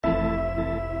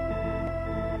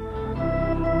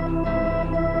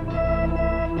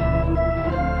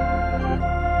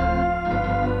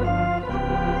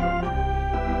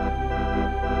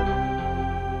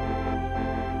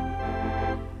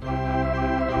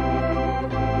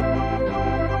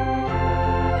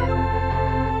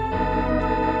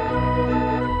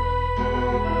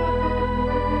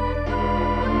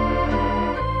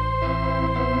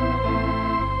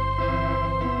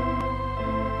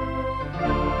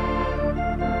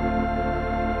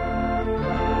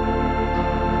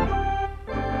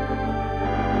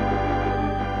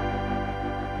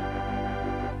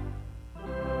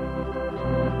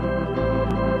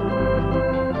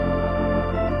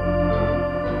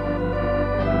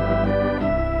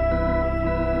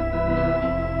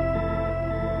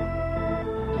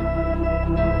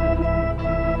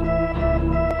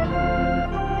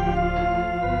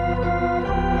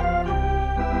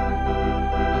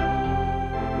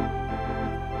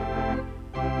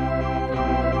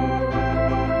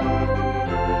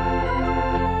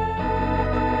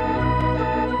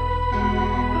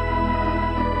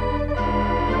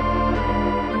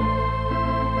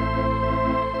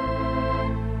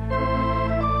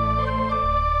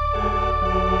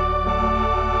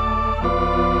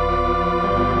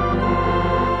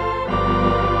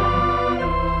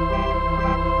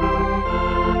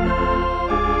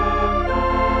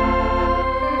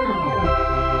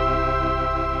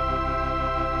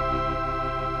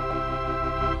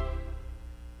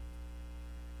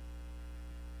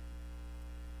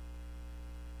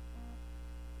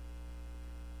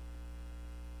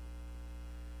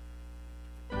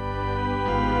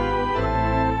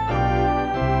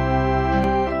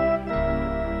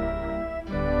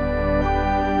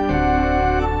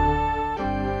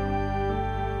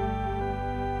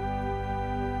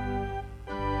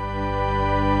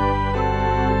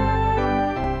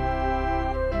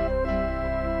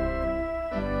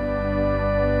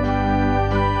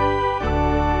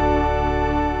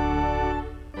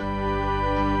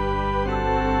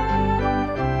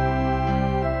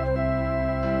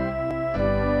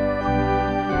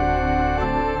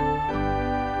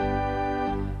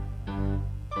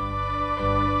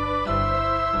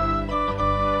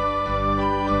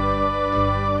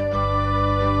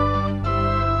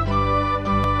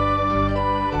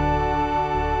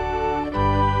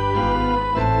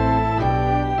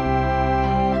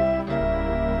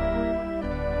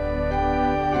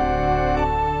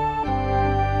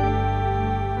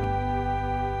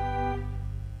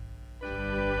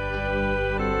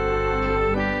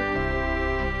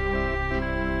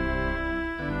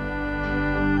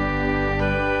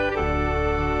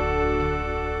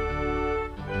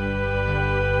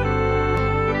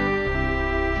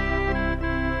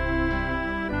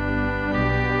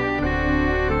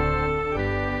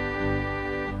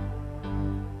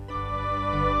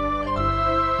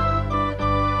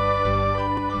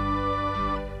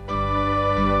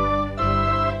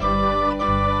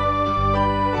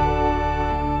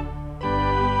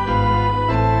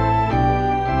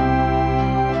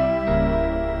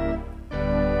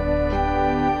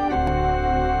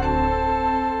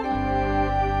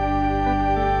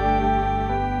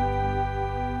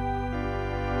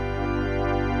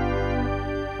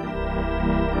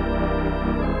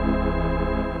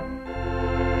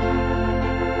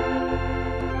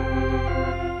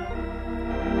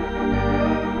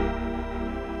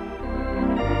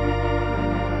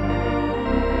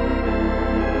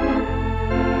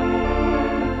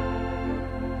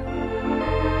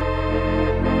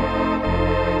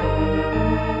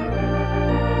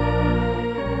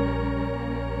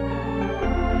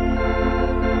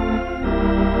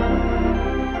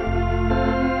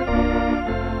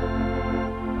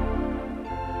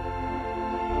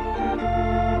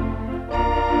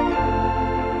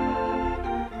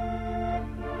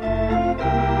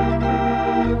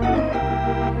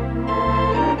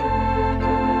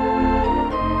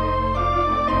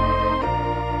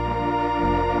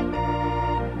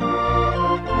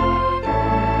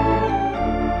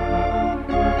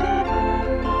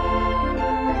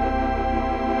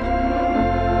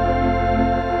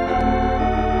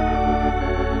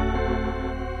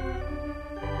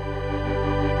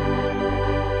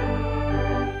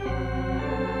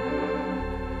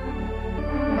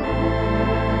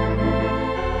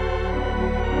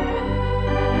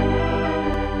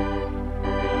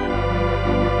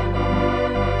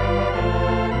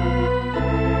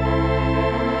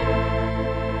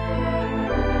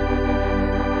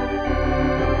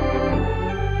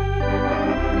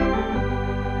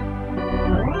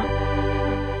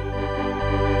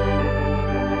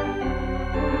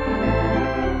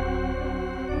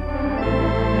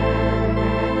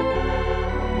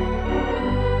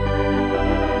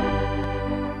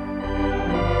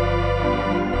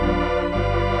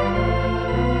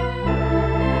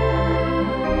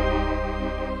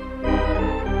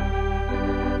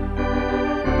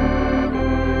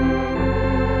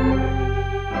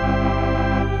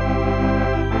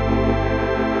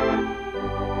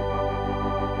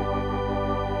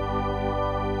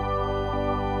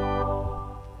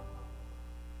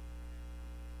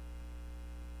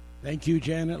Thank you,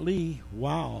 Janet Lee.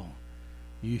 Wow.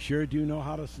 You sure do know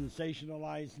how to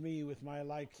sensationalize me with my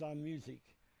likes on music.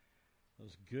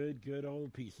 Those good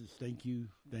old pieces. Thank you,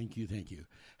 thank you, thank you.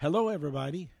 Hello,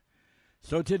 everybody.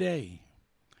 So today,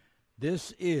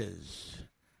 this is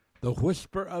The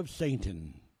Whisper of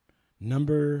Satan,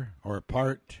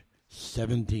 part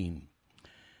 17.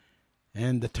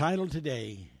 And the title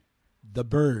today, The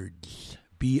Birds,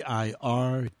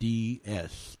 Birds,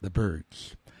 The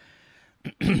Birds.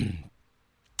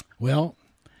 Well,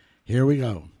 here we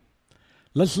go.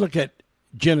 Let's look at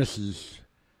Genesis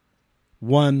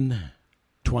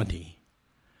 1:20.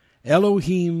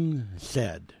 Elohim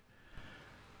said,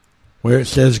 where it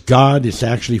says God is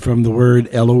actually from the word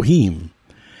Elohim.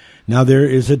 Now there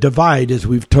is a divide, as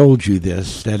we've told you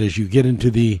this, that as you get into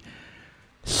the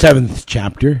 7th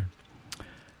chapter,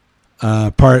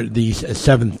 the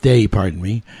seventh day,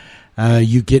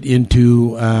 you get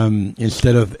into,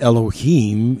 instead of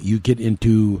Elohim, you get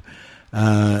into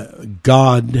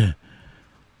God,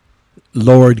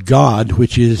 Lord God,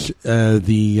 which is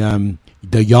the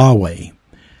Yahweh.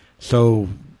 So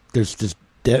there's this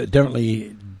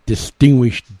definitely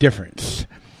distinguished difference.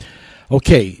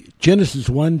 Okay, Genesis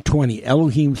 1:20,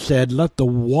 Elohim said, "Let the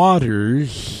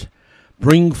waters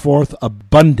bring forth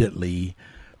abundantly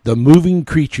the moving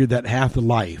creature that hath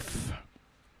life,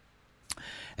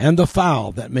 and the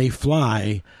fowl that may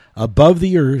fly above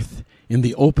the earth in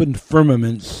the open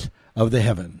firmaments of the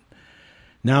heaven."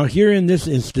 Now here in this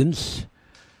instance,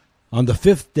 on the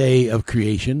 5th day of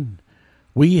creation,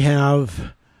 we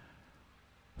have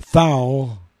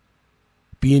fowl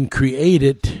being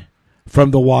created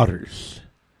from the waters.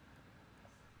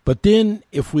 But then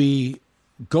if we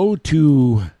go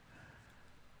to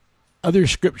other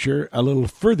scripture a little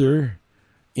further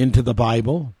into the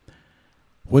Bible,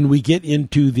 when we get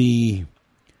into the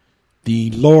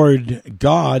Lord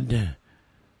God,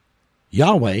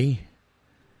 Yahweh,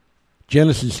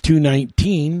 Genesis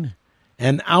 2:19,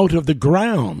 "And out of the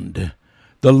ground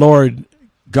the Lord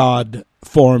God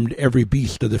formed every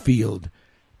beast of the field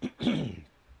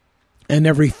and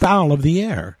every fowl of the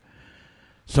air."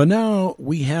 So now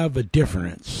we have a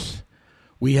difference.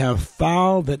 We have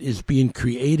fowl that is being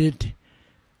created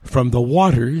from the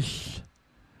waters,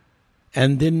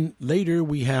 and then later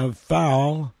we have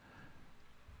fowl,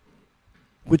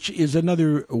 which is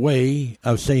another way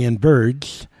of saying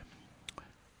birds,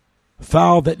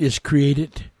 fowl that is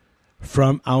created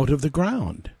from out of the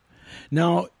ground.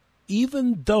 Now,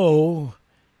 even though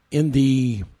in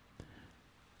the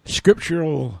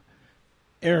scriptural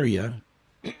area,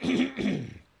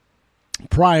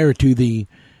 prior to the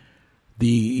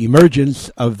emergence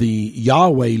of the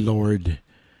Yahweh Lord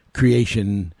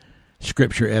creation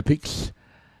scripture epics,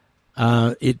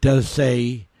 it does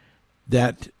say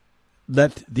that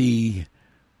let the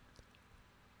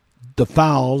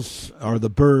fowls or the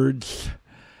birds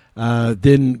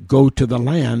then go to the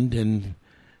land and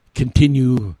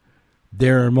continue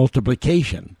their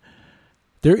multiplication.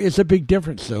 There is a big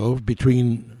difference, though,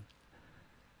 between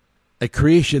a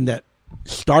creation that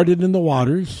started in the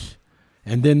waters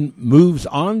and then moves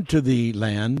on to the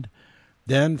land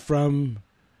than from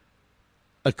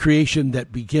a creation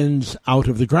that begins out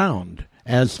of the ground,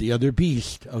 as the other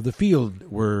beasts of the field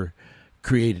were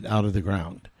created out of the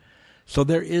ground. So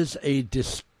there is a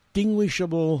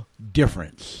distinguishable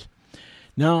difference.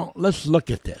 Now, let's look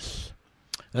at this.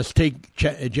 Let's take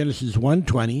Genesis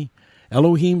 1:20.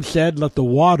 Elohim said, "Let the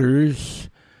waters,"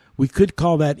 we could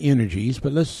call that energies,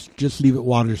 but let's just leave it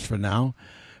waters for now,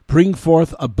 "bring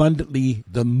forth abundantly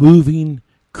the moving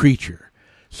creature."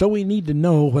 So we need to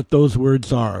know what those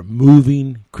words are,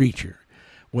 moving creature.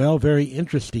 Well, very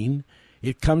interesting.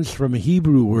 It comes from a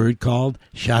Hebrew word called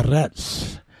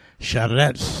sharetz.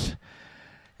 Sharetz.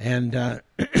 And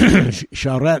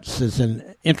sharetz is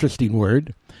an interesting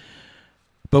word.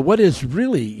 But what is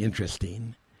really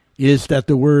interesting is that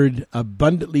the word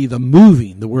abundantly, the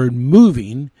word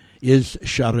moving is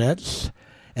sharetz,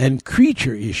 and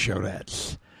creature is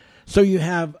sharetz. So you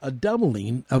have a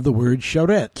doubling of the word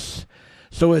sharetz.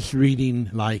 So it's reading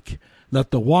like,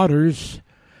 "Let the waters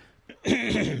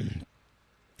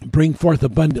bring forth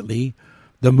abundantly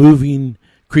the moving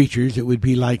creatures." It would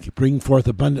be like, "Bring forth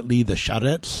abundantly the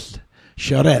sharetz,"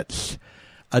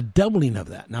 a doubling of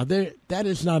that. Now, that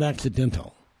is not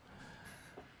accidental.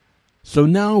 So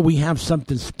now we have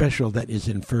something special that is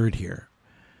inferred here.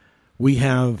 We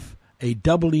have a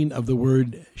doubling of the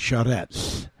word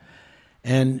sharetz.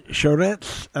 And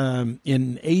sharetz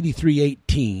in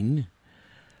 83:18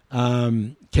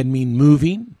 can mean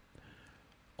moving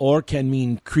or can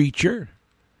mean creature,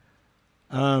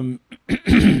 can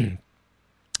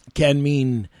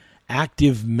mean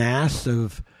active mass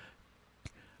of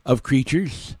of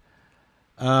creatures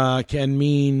can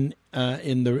mean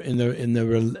in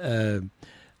the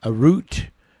a root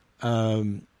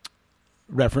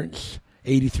reference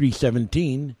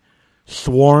 83:17,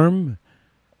 swarm,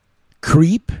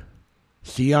 creep,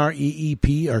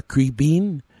 CREEP, or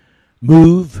creeping,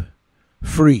 move,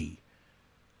 free.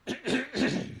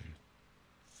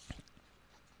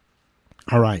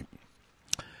 All right.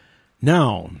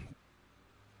 Now,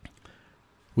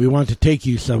 we want to take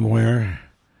you somewhere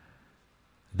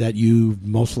that you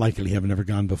most likely have never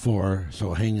gone before,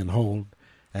 so hang and hold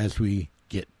as we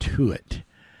get to it.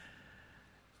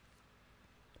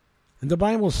 And the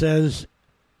Bible says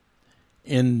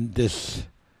in this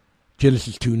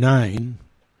Genesis 2:9,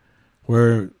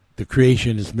 where the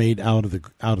creation is made out of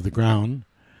the ground,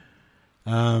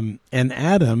 and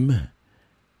Adam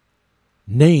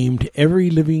named every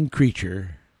living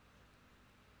creature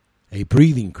a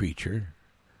breathing creature.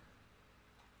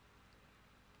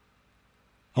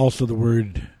 Also, the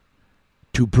word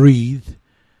to breathe,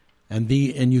 and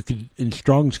you could, in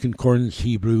Strong's Concordance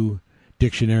Hebrew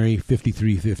Dictionary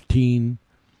 53:15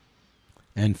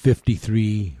 and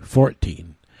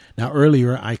 53:14. Now,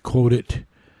 earlier I quoted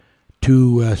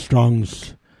two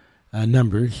Strong's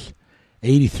numbers,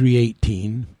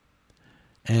 83:18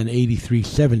 and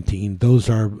 83:17. Those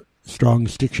are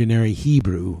Strong's Dictionary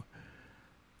Hebrew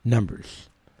numbers.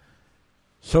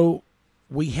 So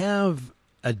we have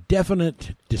a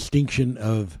definite distinction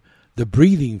of the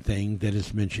breathing thing that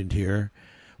is mentioned here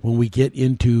when we get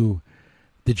into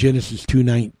the Genesis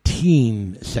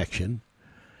 2:19 section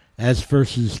as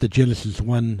versus the Genesis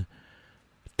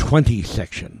 1:20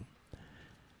 section.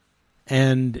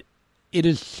 And it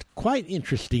is quite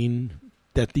interesting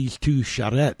that these two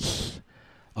charrettes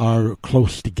are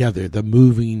close together, the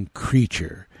moving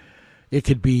creature. It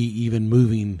could be even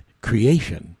moving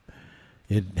creation.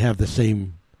 It'd have the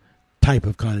same type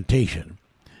of connotation,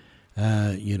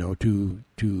 to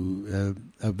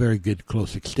a very good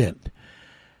close extent.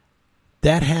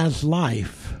 That has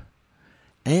life,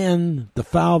 and the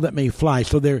fowl that may fly.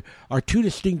 So there are two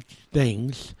distinct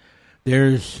things.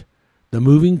 There's the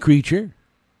moving creature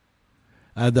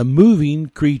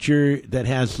that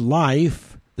has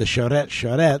life, the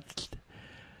charette,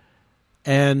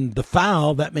 and the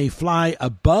fowl that may fly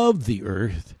above the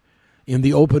earth in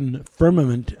the open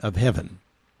firmament of heaven.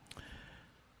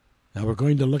 Now we're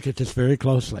going to look at this very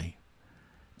closely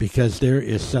because there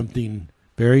is something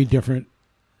very different,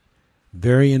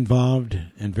 very involved,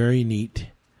 and very neat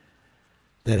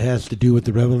that has to do with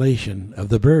the revelation of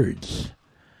the birds.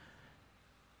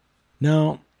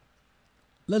 Now,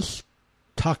 let's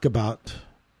talk about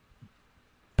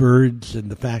birds and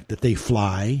the fact that they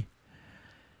fly,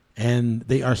 and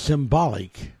they are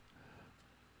symbolic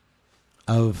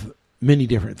of many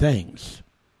different things,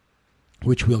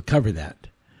 which we'll cover that.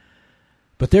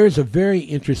 But there is a very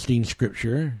interesting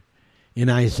scripture in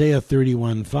Isaiah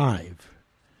 31:5.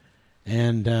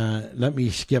 And let me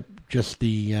skip just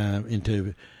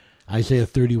into Isaiah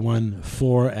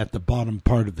 31:4 at the bottom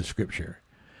part of the scripture.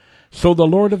 So the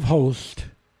Lord of hosts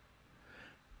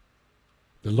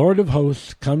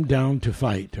came down to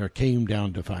fight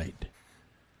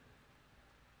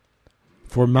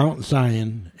for Mount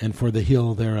Zion and for the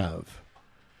hill thereof.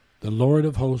 The Lord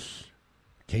of hosts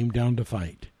came down to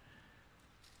fight.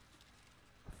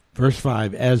 Verse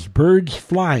 5, as birds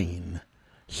flying,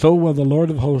 so will the Lord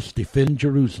of hosts defend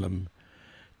Jerusalem.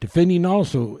 Defending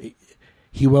also,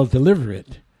 he will deliver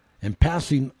it, and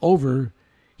passing over,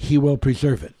 he will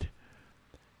preserve it.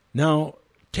 Now,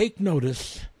 take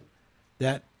notice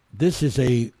that this is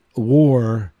a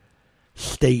war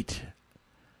state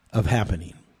of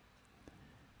happening.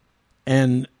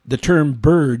 And the term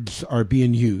birds are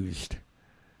being used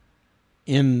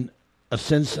in a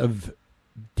sense of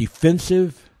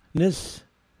defensiveness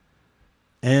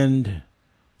and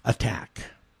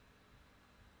attack.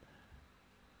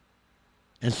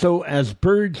 And so as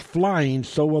birds flying,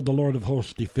 so will the Lord of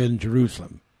hosts defend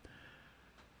Jerusalem.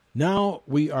 Now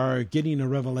we are getting a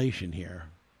revelation here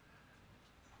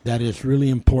that is really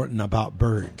important about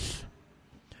birds.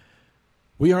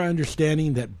 We are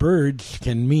understanding that birds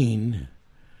can mean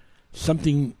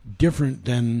something different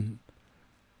than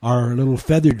our little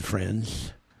feathered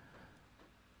friends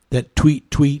that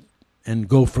tweet and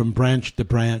go from branch to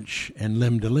branch and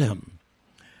limb to limb.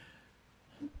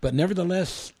 But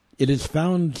nevertheless, it is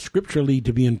found scripturally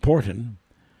to be important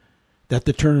that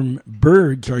the term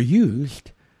birds are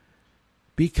used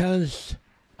because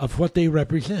of what they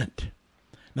represent.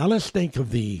 Now let's think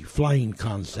of the flying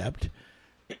concept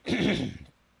and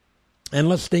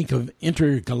let's think of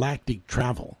intergalactic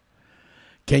travel.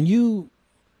 Can you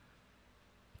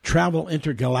travel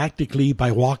intergalactically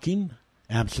by walking?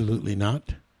 Absolutely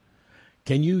not.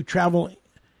 Can you travel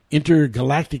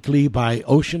intergalactically by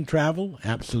ocean travel?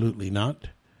 Absolutely not.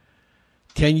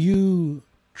 Can you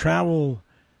travel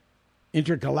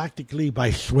intergalactically by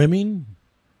swimming?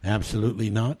 Absolutely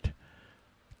not.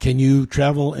 Can you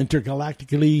travel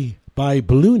intergalactically by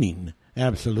ballooning?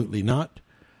 Absolutely not.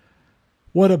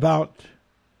 What about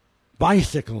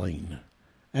bicycling?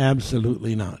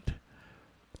 Absolutely not.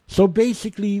 So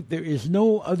basically, there is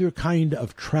no other kind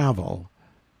of travel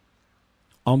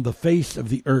on the face of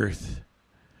the earth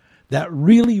that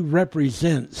really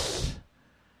represents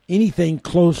anything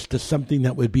close to something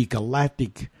that would be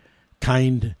galactic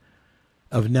kind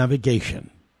of navigation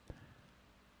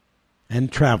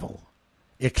and travel,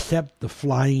 except the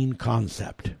flying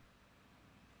concept.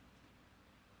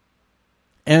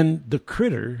 And the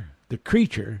creature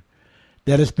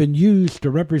that has been used to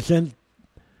represent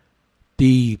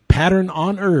the pattern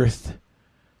on earth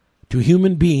to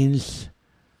human beings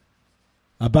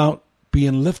about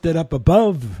being lifted up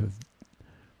above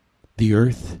the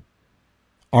earth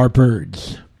are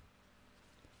birds.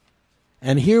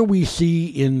 And here we see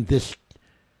in this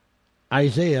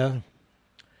Isaiah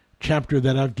chapter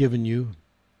that I've given you,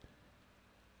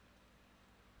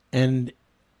 and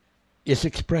its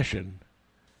expression,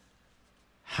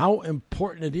 how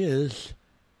important it is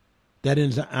that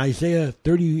in Isaiah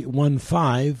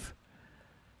 31:5,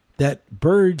 that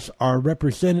birds are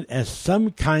represented as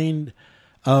some kind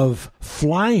of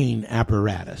flying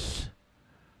apparatus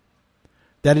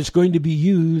that is going to be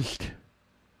used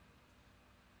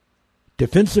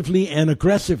defensively and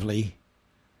aggressively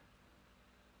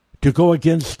to go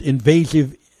against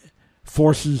invasive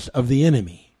forces of the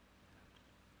enemy.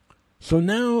 So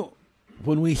now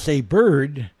when we say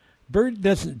bird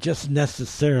doesn't just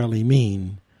necessarily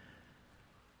mean,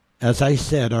 as I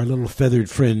said, our little feathered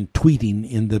friend tweeting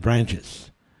in the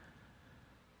branches.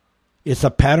 It's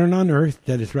a pattern on earth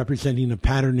that is representing a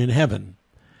pattern in heaven.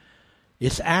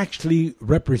 It's actually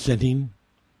representing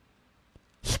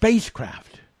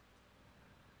spacecraft.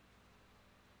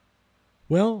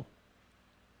 Well,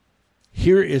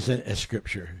 here is a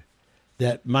scripture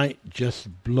that might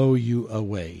just blow you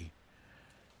away.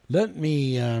 Let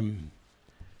me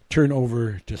turn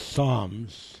over to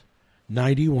Psalms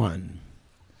 91.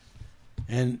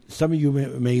 And some of you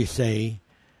may say,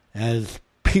 as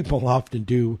people often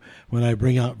do when I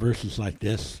bring out verses like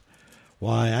this,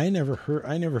 why, I never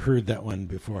heard that one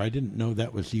before. I didn't know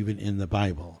that was even in the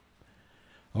Bible.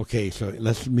 Okay, so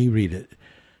let me read it.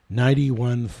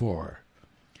 91:4.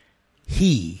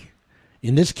 He,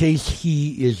 in this case,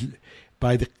 he is,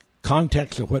 by the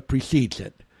context of what precedes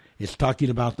it, it's talking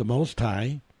about the Most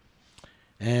High,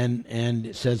 and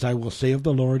it says, I will say of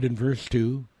the Lord in verse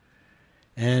 2,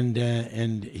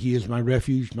 and he is my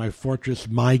refuge, my fortress,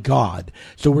 my God.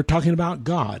 So we're talking about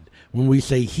God when we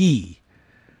say he.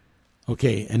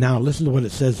 Okay, and now listen to what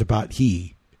it says about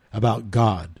he, about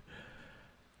God.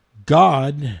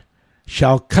 God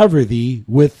shall cover thee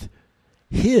with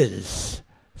his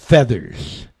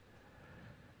feathers,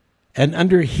 and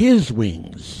under his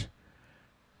wings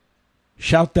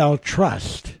shalt thou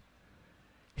trust.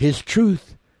 His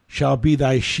truth shall be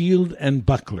thy shield and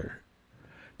buckler.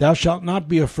 Thou shalt not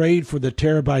be afraid for the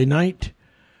terror by night,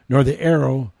 nor the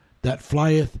arrow that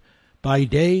flieth by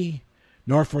day,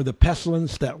 nor for the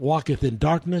pestilence that walketh in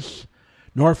darkness,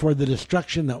 nor for the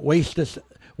destruction that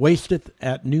wasteth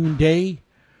at noonday.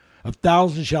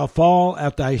 1,000 shall fall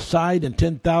at thy side, and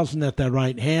 10,000 at thy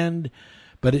right hand,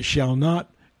 but it shall not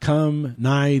come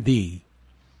nigh thee.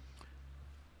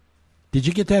 Did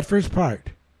you get that first part?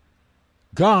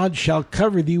 God shall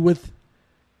cover thee with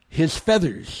his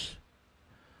feathers.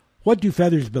 What do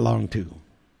feathers belong to?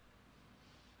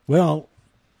 Well,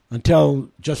 until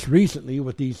just recently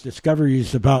with these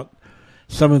discoveries about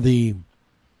some of the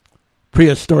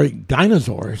prehistoric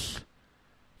dinosaurs,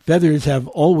 feathers have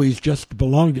always just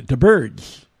belonged to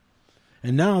birds.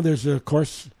 And now there's, of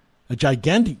course, a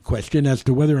gigantic question as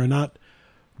to whether or not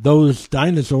those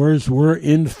dinosaurs were,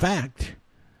 in fact,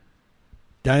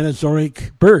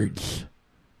 dinosauric birds.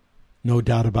 No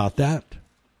doubt about that.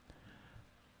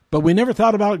 But we never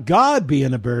thought about God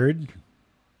being a bird.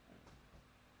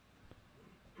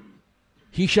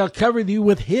 He shall cover thee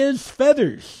with his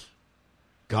feathers.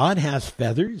 God has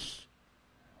feathers.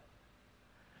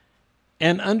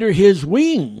 And under his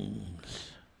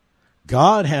wings.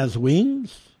 God has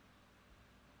wings.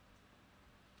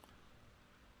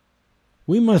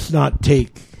 We must not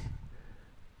take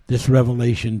this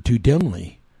revelation too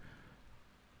dimly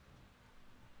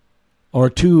or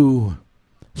too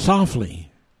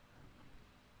softly,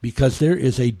 because there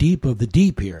is a deep of the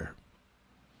deep here.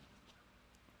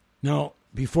 Now,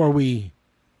 before we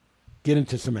get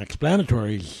into some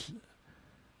explanatories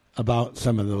about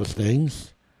some of those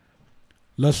things,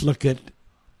 let's look at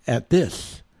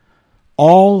this.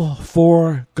 All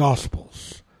four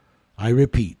Gospels, I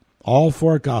repeat, all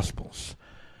four Gospels,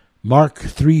 Matthew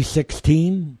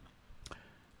 3:16,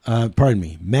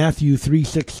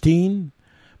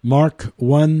 Mark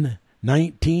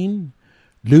 1:19,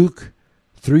 Luke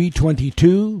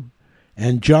 3:22,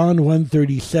 and John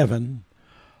 1:37,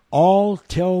 all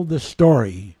tell the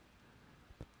story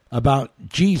about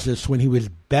Jesus when he was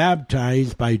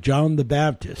baptized by John the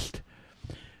Baptist,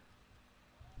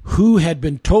 who had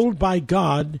been told by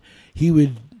God he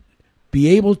would be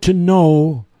able to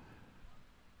know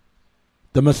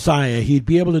the Messiah. He'd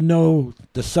be able to know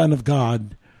the Son of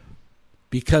God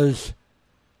because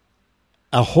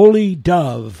a holy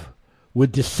dove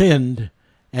would descend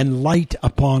and light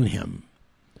upon him.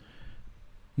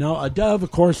 Now, a dove,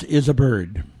 of course, is a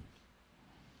bird.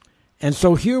 And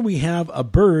so here we have a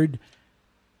bird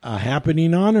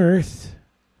happening on earth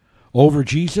over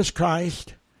Jesus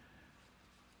Christ,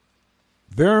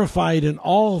 verified in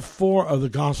all four of the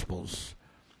Gospels,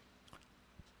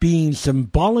 being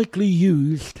symbolically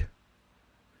used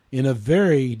in a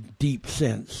very deep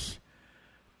sense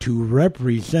to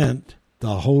represent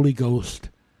the Holy Ghost,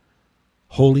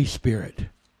 Holy Spirit.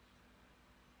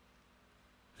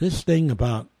 This thing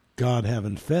about God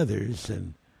having feathers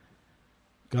and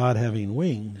God having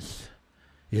wings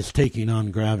is taking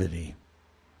on gravity.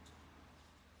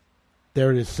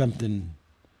 There is something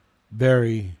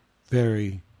very,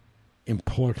 very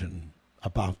important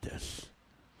about this.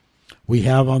 We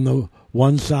have on the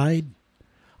one side,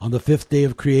 on the fifth day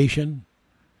of creation,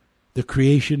 the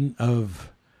creation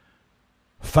of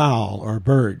fowl or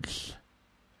birds.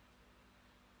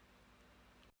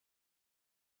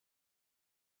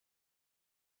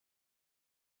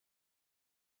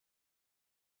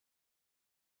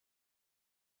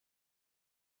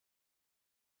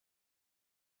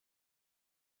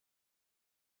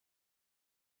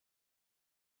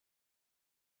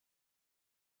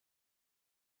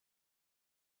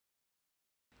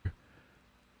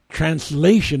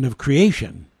 Translation of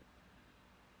creation,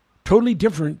 totally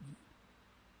different,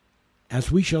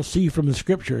 as we shall see from the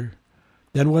scripture,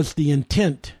 than was the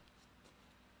intent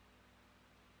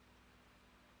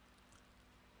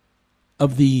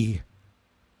of the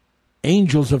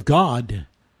angels of God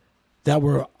that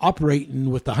were operating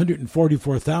with the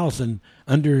 144,000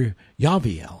 under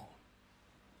Yaviel.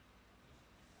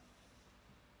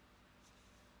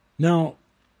 Now,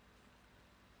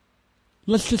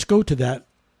 let's just go to that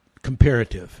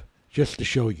comparative, just to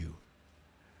show you,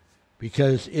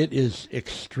 because it is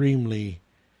extremely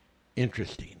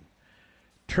interesting.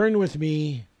 Turn with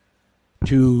me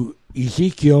to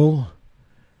Ezekiel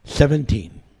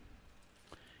 17.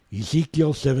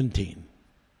 Ezekiel 17.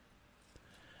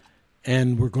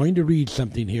 And we're going to read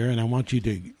something here, and I want you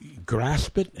to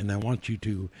grasp it, and I want you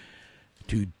to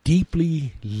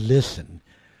deeply listen.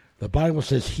 The Bible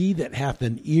says, "He that hath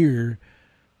an ear,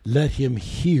 let him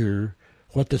hear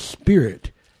what the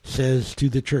Spirit says to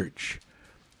the church."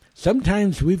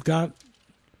 Sometimes we've got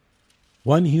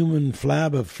one human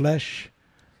flab of flesh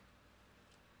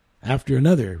after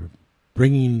another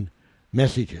bringing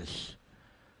messages.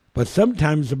 But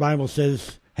sometimes the Bible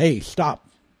says, hey, stop.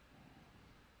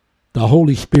 The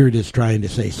Holy Spirit is trying to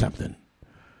say something.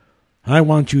 I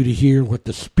want you to hear what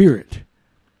the Spirit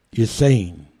is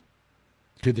saying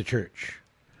to the church.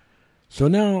 So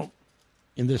now,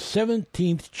 in the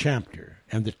 17th chapter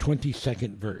and the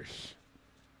 22nd verse,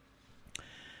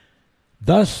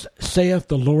 "Thus saith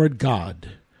the Lord God,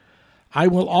 I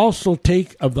will also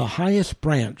take of the highest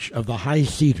branch of the high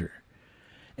cedar,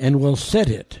 and will set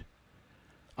it.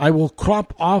 I will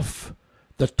crop off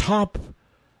the top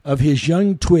of his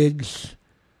young twigs,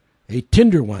 a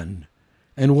tender one,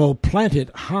 and will plant it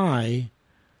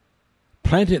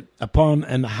upon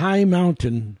an high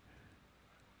mountain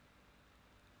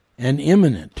and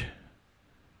eminent.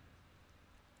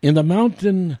 In the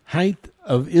mountain height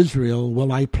of Israel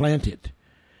will I plant it,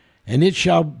 and it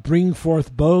shall bring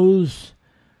forth boughs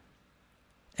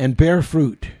and bear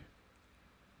fruit,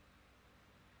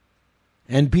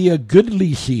 and be a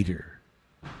goodly cedar,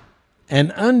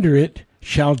 and under it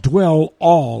shall dwell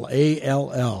all,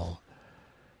 A-L-L,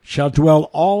 shall dwell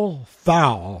all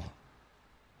fowl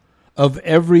of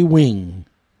every wing.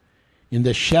 In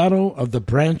the shadow of the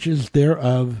branches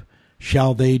thereof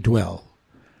shall they dwell."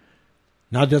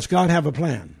 Now, does God have a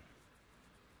plan?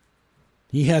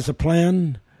 He has a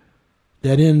plan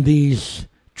that in these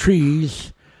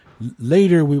trees,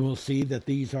 later we will see that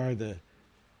these are the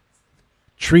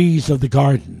trees of the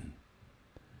garden.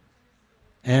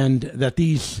 and that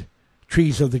these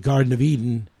trees of the Garden of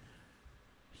Eden,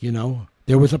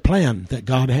 there was a plan that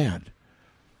God had.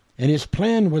 And his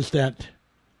plan was that,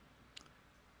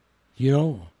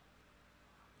 in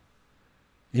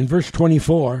verse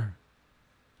 24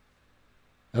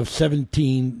 of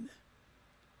 17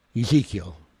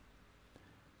 Ezekiel,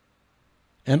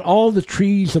 and all the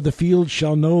trees of the field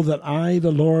shall know that I,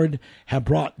 the Lord, have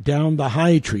brought down the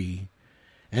high tree,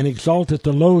 and exalted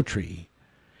the low tree,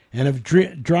 and have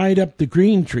dried up the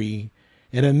green tree,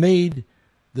 and have made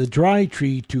the dry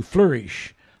tree to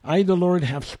flourish. I, the Lord,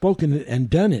 have spoken it and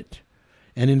done it.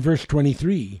 And in verse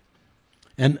 23,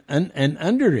 and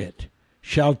under it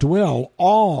shall dwell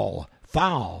all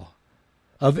fowl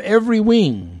of every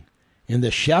wing, in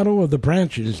the shadow of the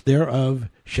branches thereof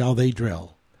shall they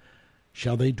dwell.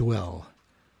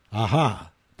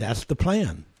 Aha, that's the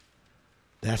plan.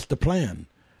 That's the plan.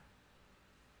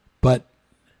 But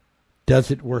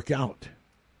does it work out?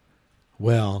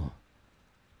 Well,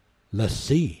 let's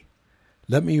see.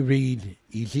 Let me read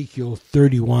Ezekiel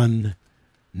 31:9.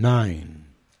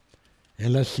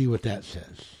 And let's see what that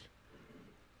says.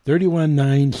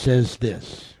 31:9 says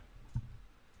this.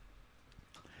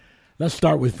 Let's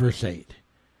start with verse 8.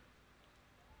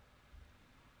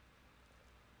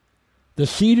 The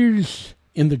cedars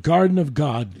in the garden of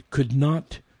God could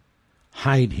not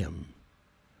hide him.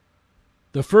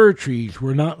 The fir trees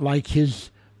were not like his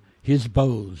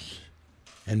boughs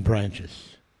and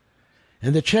branches,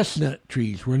 and the chestnut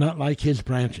trees were not like his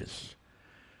branches,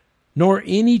 nor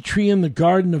any tree in the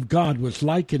garden of God was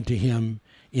likened to him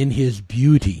in his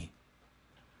beauty.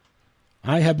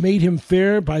 I have made him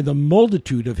fair by the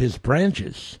multitude of his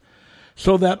branches,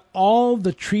 so that all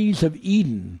the trees of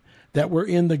Eden that were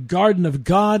in the garden of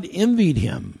God envied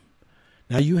him.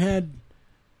 Now you had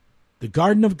the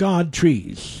garden of God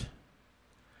trees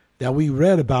that we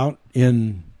read about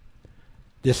in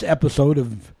this episode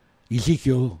of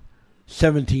Ezekiel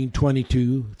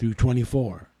 17:22 through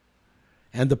 24.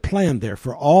 And the plan there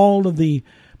for all of the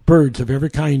birds of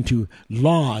every kind to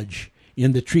lodge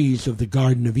in the trees of the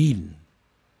Garden of Eden.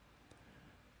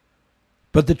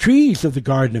 But the trees of the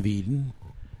Garden of Eden,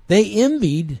 they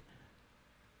envied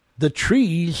the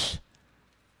trees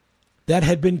that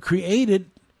had been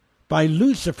created by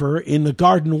Lucifer in the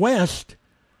Garden West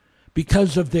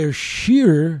because of their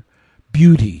sheer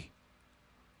beauty.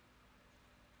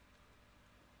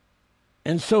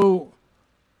 And so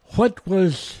what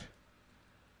was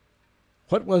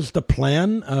the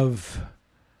plan of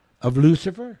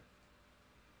Lucifer?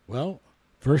 Well,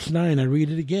 verse 9, I read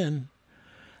it again.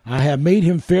 I have made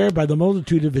him fair by the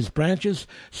multitude of his branches,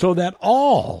 so that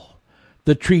all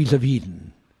the trees of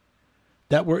Eden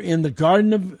that were in the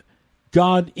garden of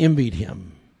God envied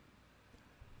him.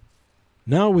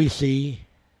 Now we see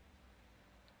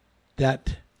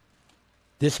that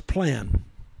this plan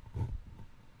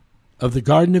of the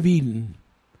Garden of Eden,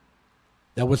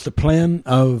 that was the plan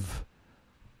of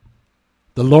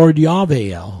the Lord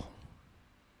Yahweh,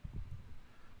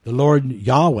 the Lord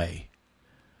Yahweh,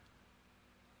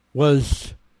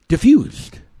 was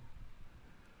diffused.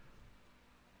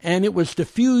 And it was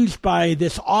diffused by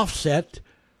this offset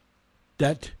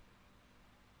that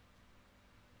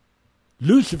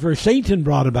Lucifer, Satan,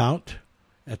 brought about.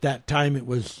 At that time it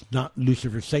was not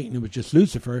Lucifer, Satan, it was just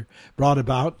Lucifer, brought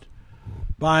about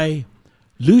by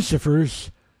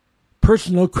Lucifer's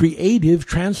personal creative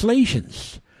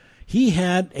translations. He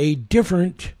had a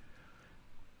different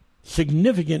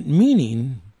significant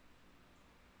meaning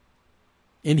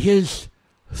in his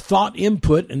thought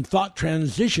input and thought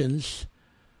transitions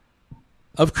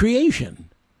of creation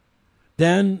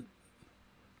than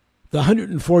the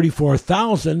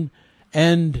 144,000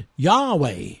 and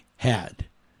Yahweh had.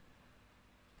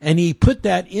 And he put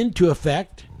that into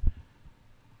effect,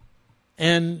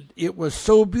 and it was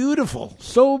so beautiful,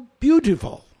 so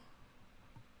beautiful.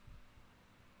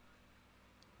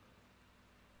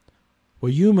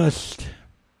 Well, you must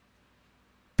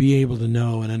be able to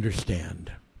know and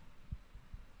understand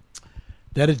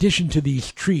that in addition to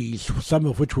these trees, some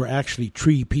of which were actually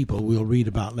tree people, we'll read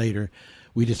about later,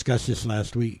 we discussed this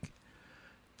last week,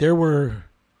 there were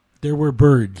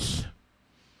birds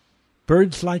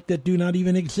like that do not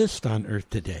even exist on earth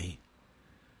today,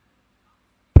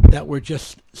 that were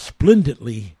just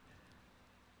splendidly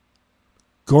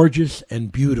gorgeous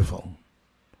and beautiful,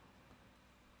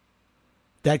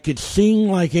 that could sing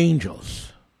like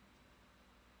angels,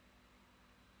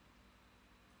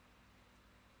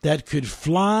 that could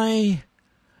fly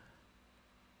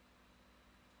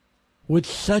with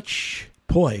such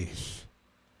poise,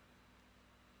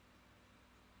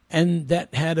 and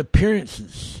that had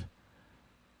appearances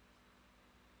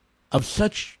of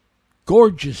such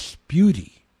gorgeous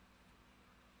beauty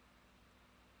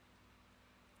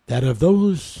that of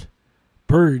those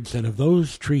birds and of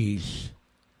those trees,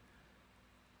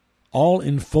 all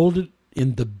enfolded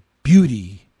in the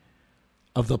beauty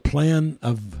of the plan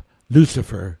of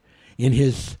Lucifer in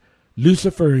his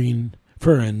Luciferian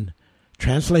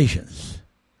translations,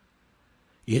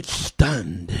 it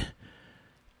stunned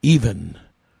even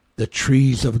the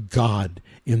trees of God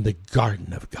in the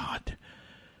garden of God,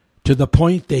 to the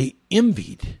point they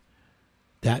envied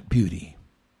that beauty.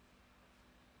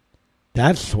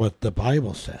 That's what the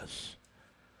Bible says.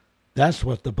 That's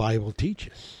what the Bible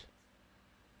teaches.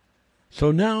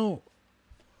 So now,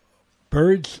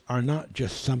 birds are not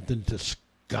just something to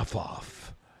scuff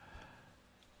off.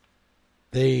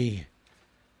 They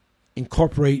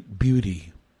incorporate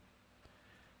beauty.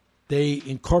 They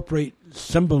incorporate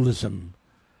symbolism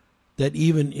that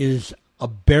even is a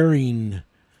bearing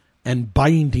and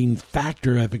binding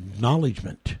factor of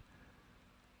acknowledgement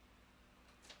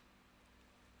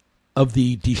of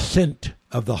the descent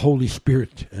of the Holy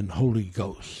Spirit and Holy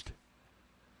Ghost.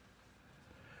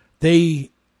 They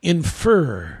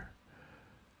infer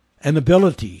an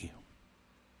ability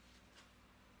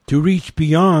to reach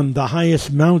beyond the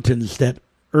highest mountains that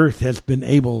earth has been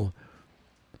able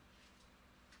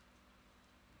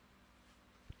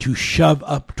to shove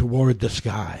up toward the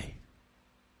sky.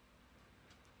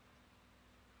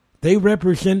 They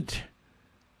represent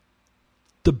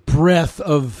the breath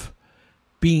of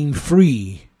being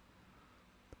free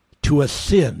to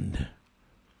ascend,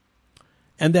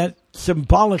 and that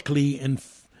symbolically and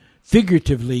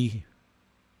figuratively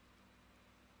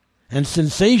and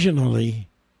sensationally,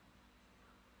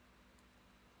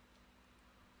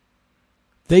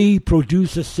 they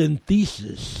produce a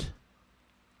synthesis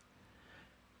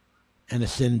and a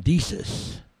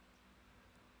syndesis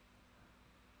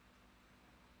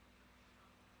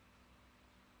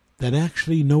that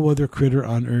actually no other critter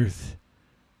on earth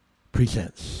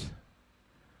presents.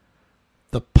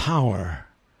 The power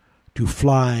to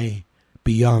fly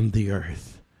beyond the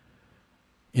earth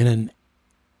in an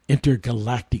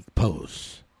intergalactic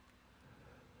pose.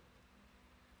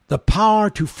 The power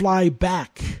to fly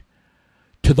back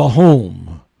to the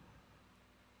home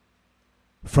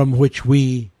from which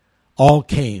we all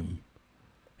came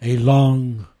a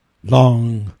long,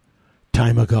 long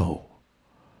time ago.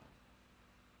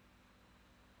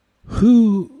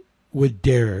 Who would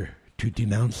dare to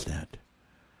denounce that?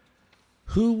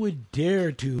 Who would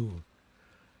dare to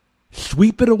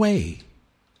sweep it away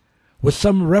with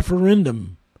some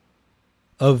referendum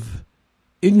of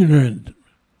ignorant,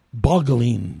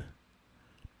 boggling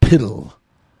piddle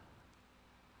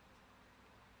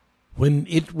when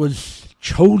it was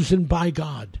chosen by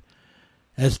God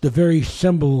as the very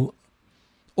symbol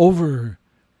over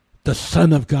the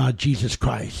Son of God, Jesus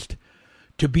Christ,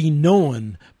 to be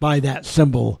known by that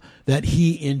symbol that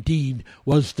he indeed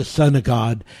was the Son of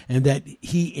God and that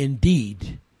he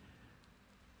indeed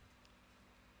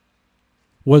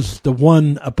was the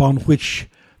one upon which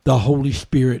the Holy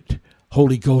Spirit,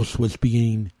 Holy Ghost was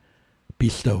being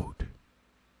bestowed.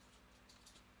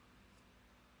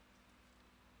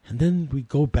 And then we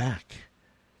go back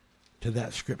to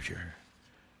that scripture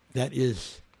that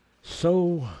is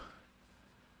so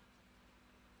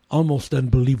almost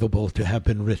unbelievable to have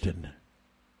been written.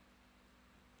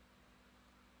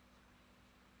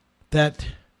 That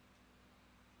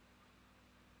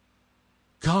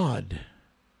God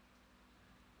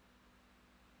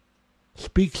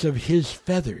speaks of his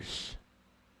feathers.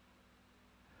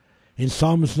 In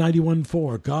Psalms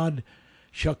 91:4, God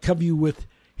shall cover you with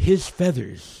his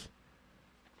feathers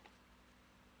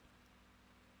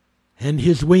and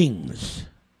his wings.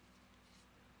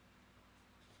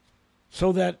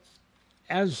 So that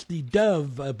as the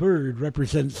dove, a bird,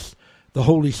 represents the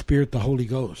Holy Spirit, the Holy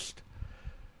Ghost,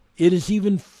 it is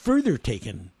even further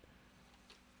taken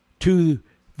to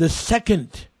the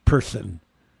second person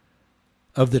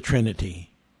of the Trinity,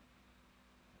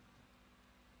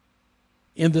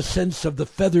 in the sense of the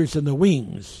feathers and the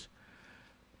wings,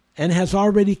 and has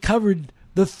already covered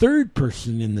the third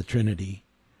person in the Trinity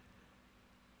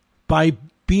by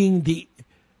being the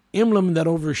emblem that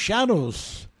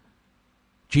overshadows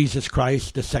Jesus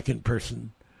Christ, the second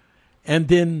person, and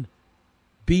then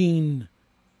being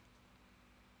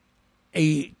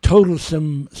a total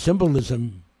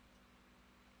symbolism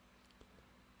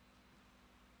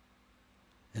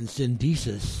and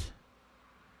synthesis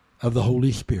of the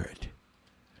Holy Spirit.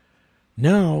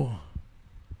 Now,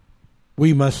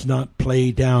 we must not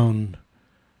play down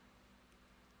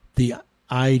the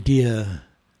idea,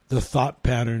 the thought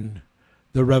pattern,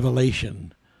 the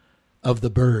revelation of the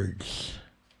birds,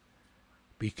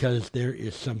 because there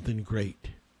is something great.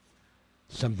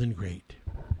 Something great.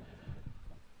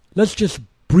 Let's just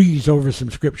breeze over some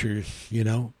scriptures,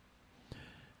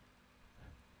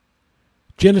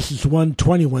 Genesis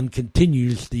 1:21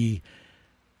 continues the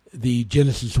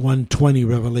Genesis 1:20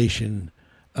 revelation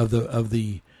of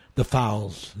the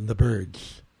fowls and the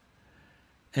birds.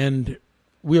 And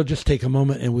we'll just take a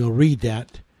moment and we'll read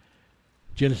that.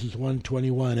 Genesis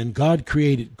 1:21, and God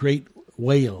created great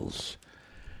whales.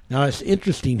 Now it's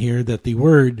interesting here that the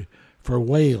word for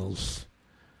whales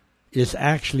is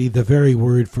actually the very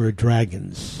word for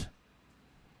dragons.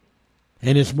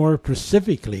 And it's more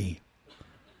specifically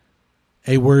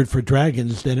a word for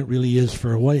dragons than it really is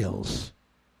for whales.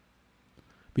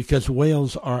 Because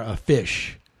whales are a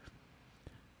fish,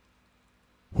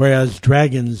 whereas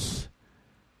dragons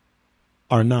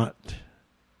are not.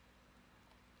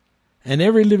 And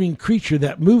every living creature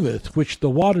that moveth, which the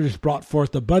waters brought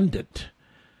forth abundant,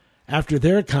 after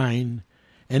their kind,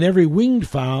 and every winged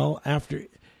fowl after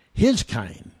his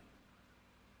kind.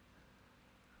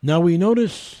 Now we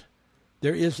notice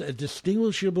there is a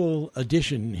distinguishable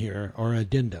addition here, or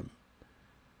addendum.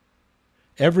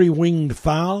 Every winged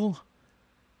fowl,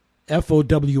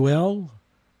 F-O-W-L,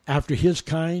 after his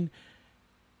kind,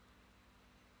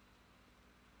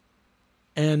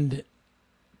 and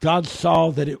God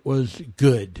saw that it was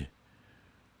good.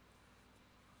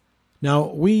 Now,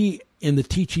 we, in the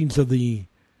teachings of the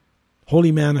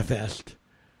Holy Manifest,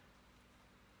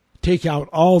 take out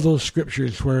all those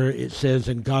scriptures where it says,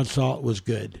 and God saw it was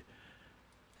good,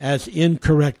 as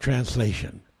incorrect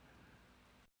translation.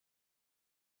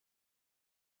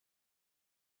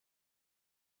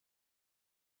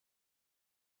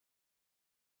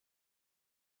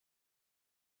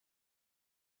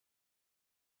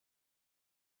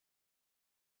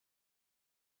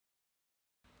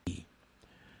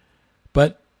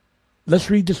 But let's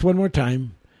read this one more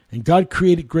time. And God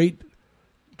created great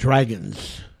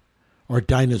dragons, or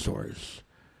dinosaurs,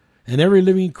 and every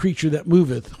living creature that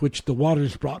moveth, which the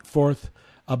waters brought forth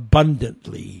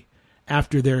abundantly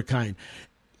after their kind.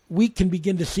 We can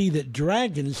begin to see that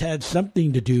dragons had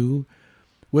something to do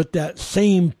with that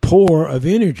same pour of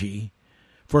energy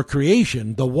for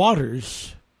creation, the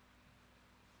waters.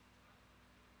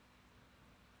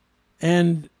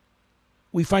 And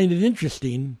we find it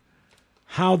interesting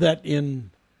how that in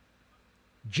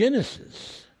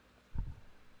Genesis,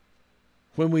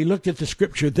 when we look at the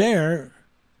scripture there,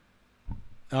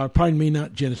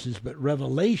 not Genesis, but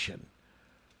Revelation.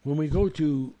 When we go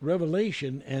to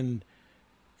Revelation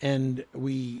and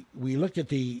we look at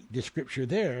the scripture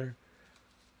there,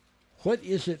 what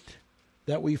is it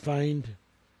that we find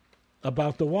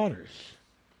about the waters?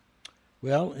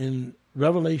 Well, in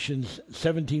Revelation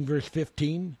 17, verse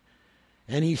 15,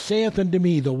 and he saith unto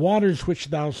me, the waters which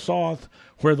thou sawest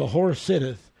where the horse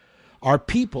sitteth are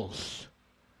peoples,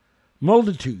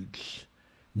 multitudes,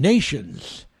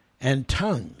 nations, and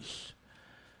tongues.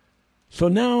 So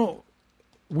now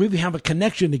we have a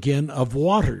connection again of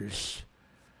waters,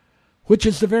 which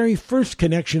is the very first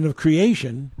connection of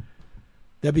creation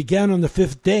that began on the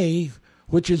fifth day,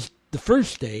 which is the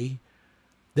first day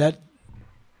that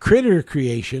critter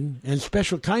creation and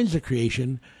special kinds of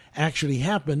creation actually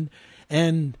happened.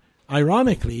 And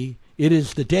ironically, it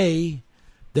is the day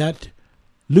that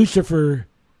Lucifer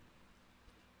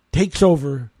takes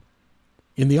over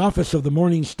in the office of the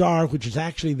morning star, which is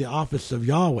actually the office of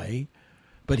Yahweh,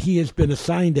 but he has been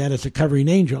assigned that as a covering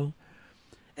angel,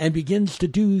 and begins to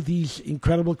do these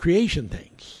incredible creation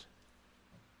things.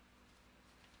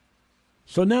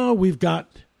 So now we've got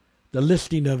the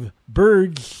listing of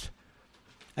birds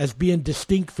as being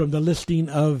distinct from the listing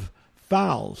of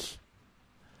fowls.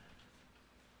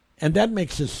 And that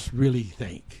makes us really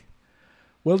think.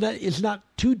 Well, that is not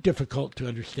too difficult to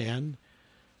understand.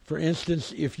 For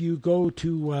instance, if you go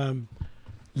to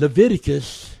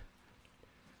Leviticus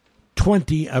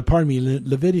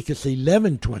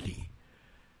 11:20,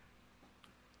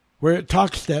 where it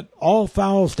talks that all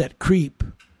fowls that creep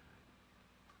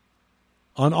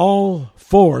on all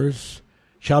fours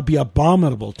shall be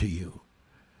abominable to you.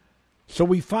 So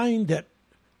we find that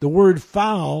the word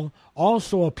fowl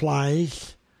also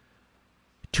applies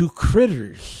to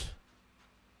critters.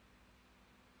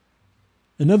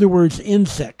 In other words,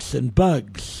 insects and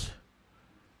bugs.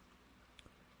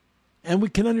 And we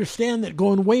can understand that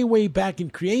going way, way back in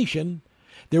creation,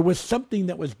 there was something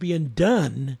that was being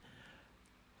done,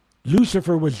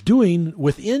 Lucifer was doing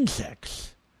with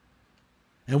insects.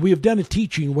 And we have done a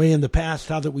teaching way in the past,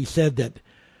 how that we said that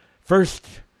first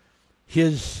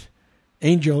his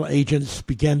angel agents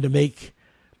began to make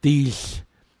these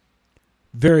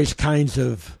various kinds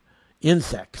of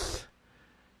insects.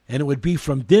 And it would be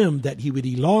from them that he would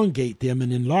elongate them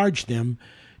and enlarge them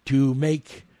to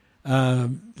make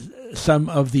some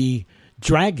of the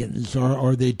dragons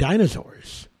or the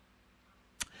dinosaurs.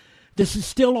 This is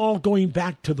still all going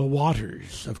back to the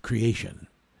waters of creation.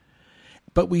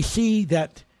 But we see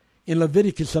that in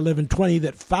Leviticus 11:20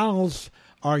 that fowls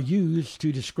are used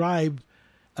to describe,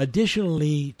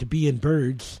 additionally to be in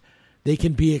birds, they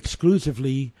can be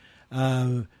exclusively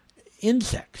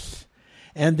insects.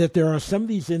 And that there are some of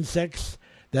these insects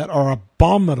that are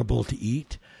abominable to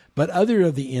eat, but other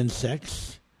of the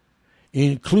insects,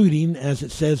 including, as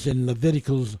it says in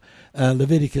Leviticus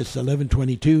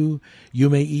 11:22, you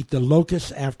may eat the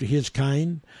locust after his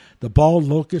kind, the bald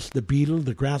locust, the beetle,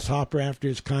 the grasshopper after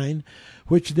his kind,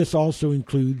 which this also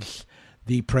includes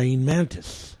the praying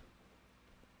mantis.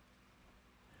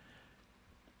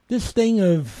 This thing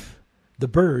of the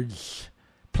birds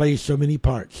plays so many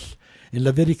parts. In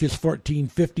Leviticus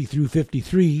 14:50 through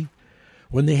 53,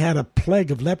 when they had a plague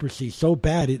of leprosy so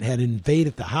bad it had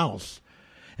invaded the house,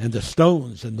 and the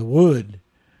stones and the wood,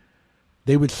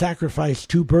 they would sacrifice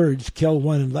 2 birds, kill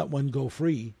one, and let one go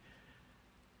free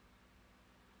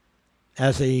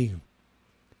as a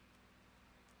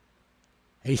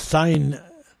sign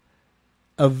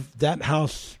of that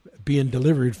house being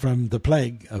delivered from the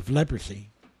plague of leprosy.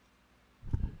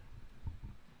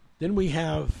 Then we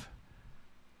have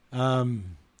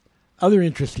other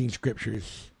interesting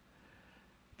scriptures.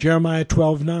 Jeremiah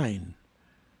 12:9,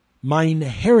 mine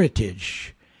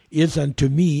heritage is unto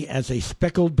me as a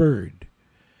speckled bird,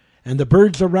 and the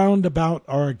birds around about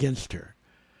are against her.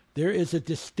 There is a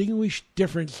distinguished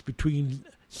difference between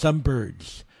some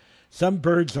birds. Some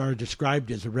birds are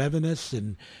described as ravenous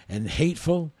and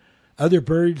hateful. Other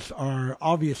birds are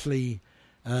obviously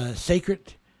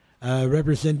sacred,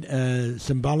 represent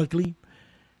symbolically.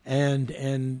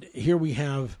 And here we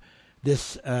have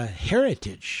this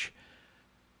heritage.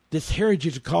 This heritage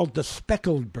is called the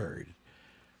speckled bird.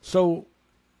 So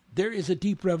there is a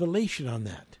deep revelation on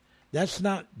that. That's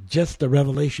not just a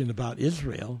revelation about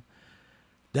Israel.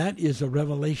 That is a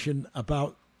revelation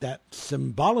about that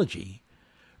symbology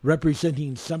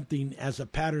representing something as a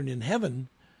pattern in heaven.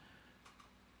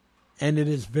 And it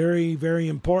is very, very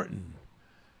important.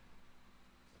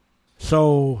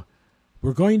 So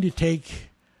we're going to take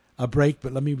a break,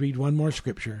 but let me read one more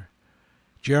scripture.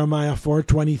 Jeremiah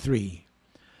 4:23.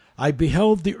 I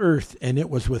beheld the earth, and it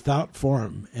was without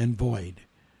form and void,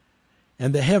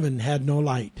 and the heaven had no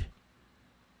light.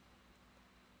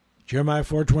 Jeremiah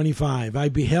 4:25. I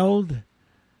beheld,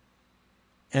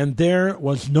 and there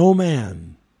was no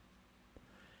man,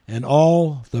 and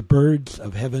all the birds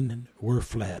of heaven were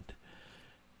fled.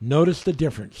 Notice the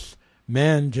difference.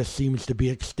 Man just seems to be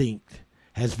extinct,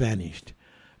 has vanished.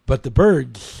 But the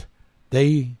birds,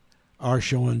 they are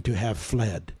shown to have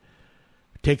fled.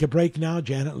 Take a break now.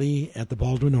 Janet Lee at the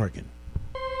Baldwin organ.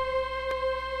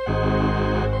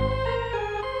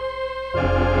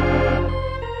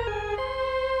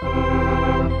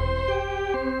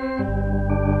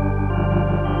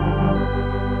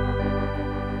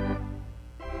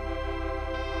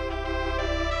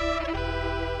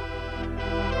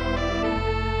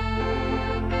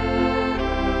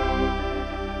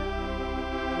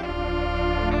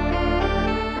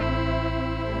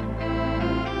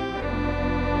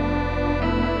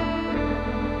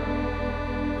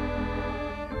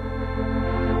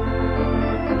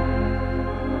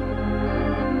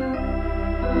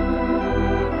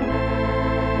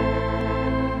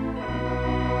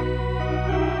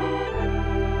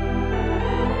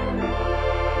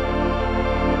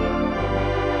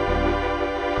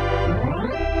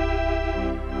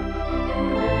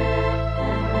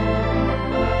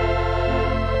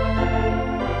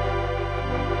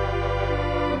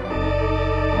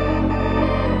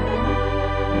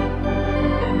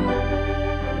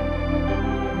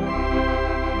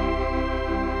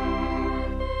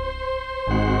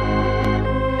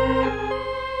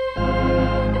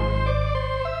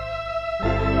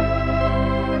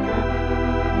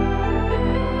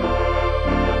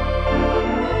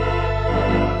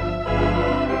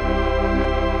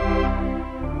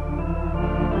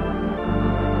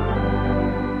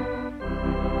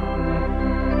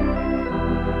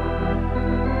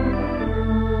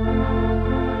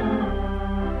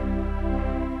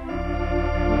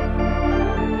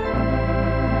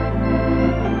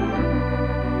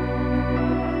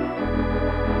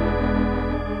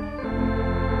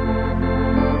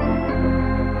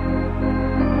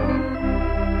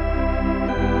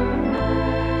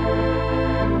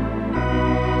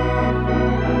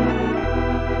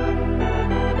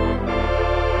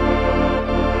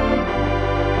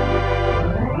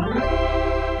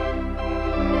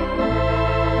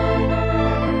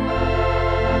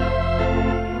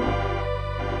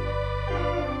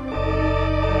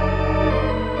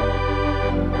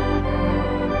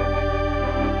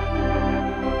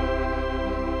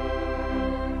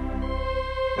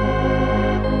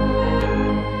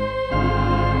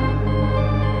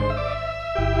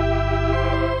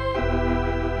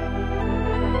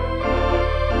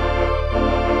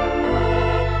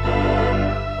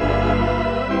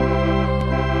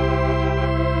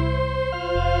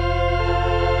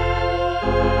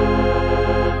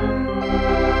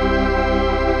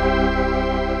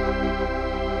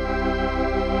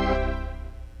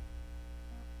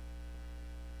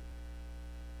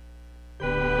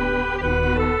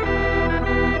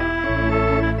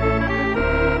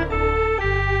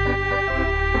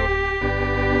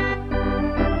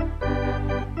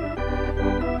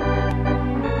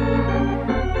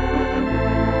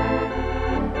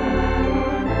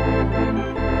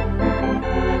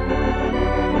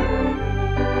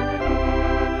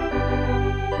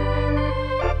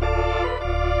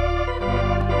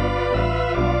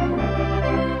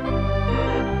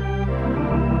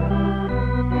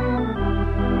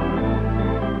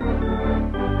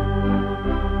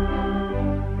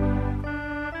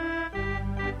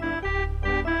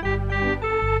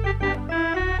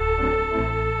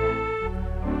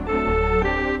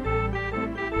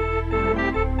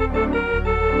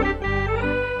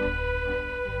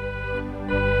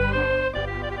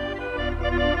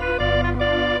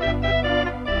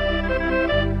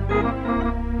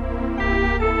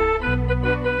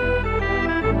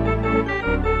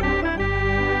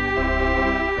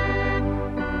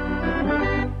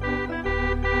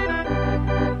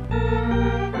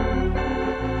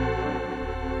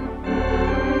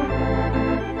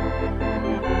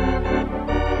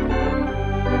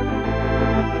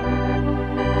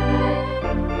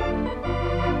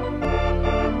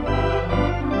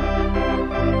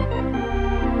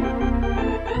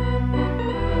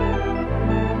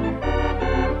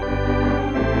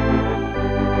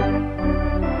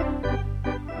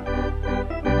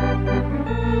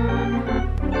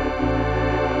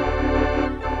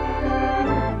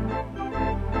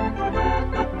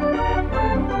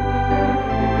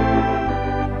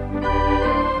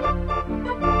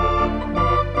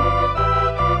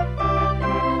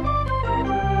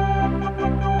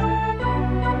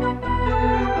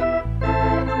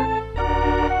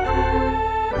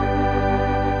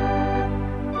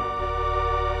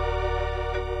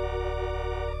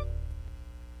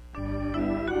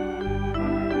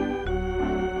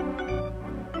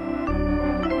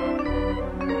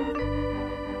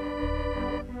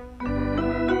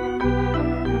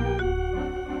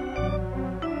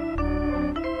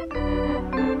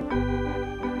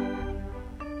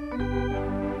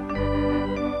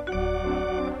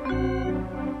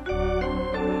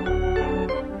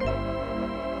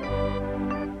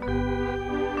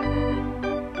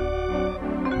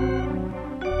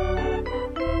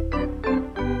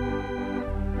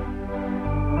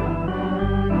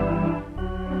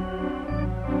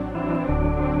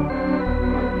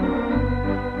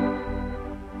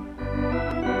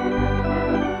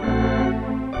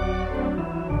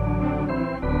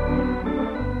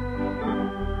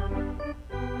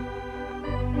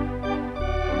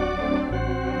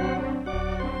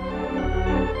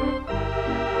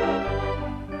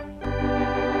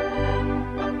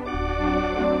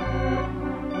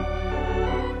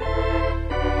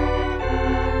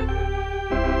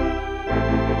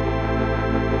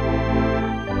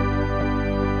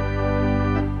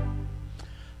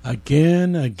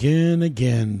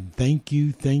 Again. Thank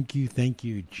you,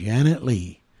 Janet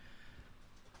Lee.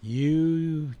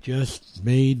 You just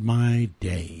made my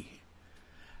day.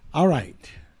 All right,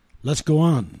 let's go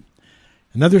on.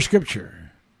 Another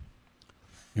scripture,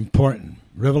 important,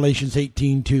 Revelations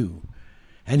 18:2.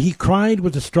 And he cried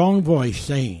with a strong voice,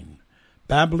 saying,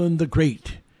 Babylon the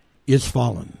Great is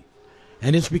fallen,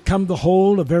 and is become the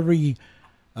hold of every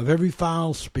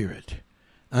foul spirit,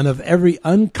 and of every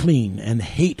unclean and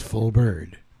hateful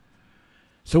bird.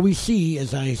 So we see,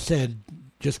 as I said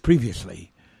just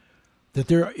previously, that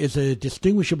there is a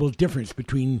distinguishable difference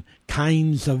between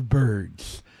kinds of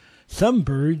birds. Some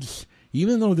birds,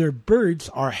 even though they're birds,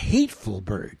 are hateful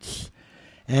birds,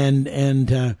 and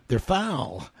they're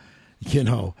foul,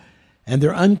 and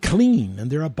they're unclean, and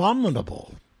they're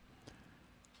abominable.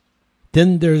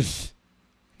 Then there's,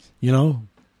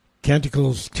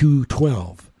 Canticles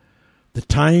 2:12. The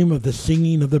time of the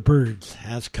singing of the birds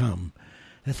has come.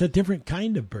 That's a different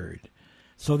kind of bird.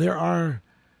 So there are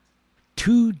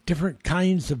two different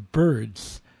kinds of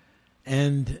birds,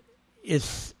 and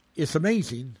it's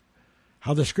amazing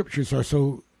how the scriptures are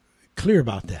so clear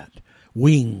about that.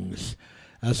 Wings.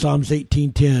 Psalms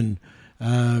 18:10,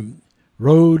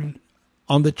 rode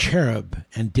on the cherub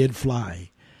and did fly.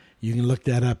 You can look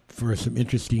that up for some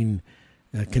interesting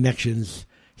connections.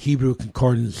 Hebrew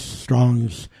Concordance,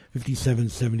 Strong's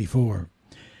 5774.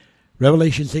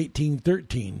 Revelations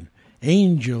 18:13,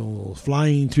 angel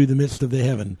flying through the midst of the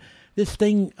heaven. This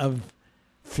thing of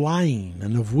flying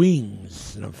and of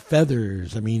wings and of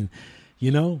feathers,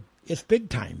 it's big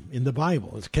time in the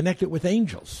Bible. It's connected with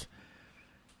angels.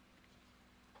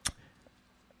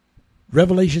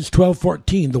 Revelations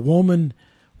 12:14, the woman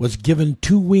was given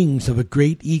 2 wings of a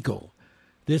great eagle.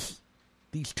 These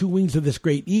 2 wings of this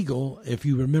great eagle, if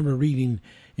you remember reading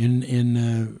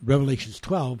in Revelations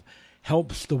 12,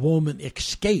 helps the woman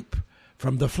escape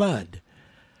from the flood.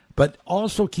 But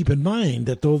also keep in mind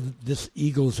that though this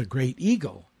eagle is a great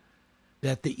eagle,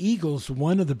 that the eagle's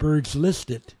one of the birds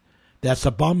listed that's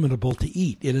abominable to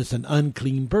eat. It is an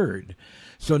unclean bird.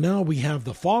 So now we have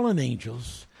the fallen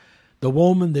angels, the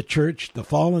woman, the church, the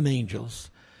fallen angels.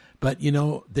 But,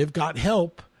 they've got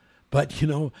help. But,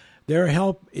 their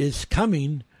help is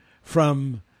coming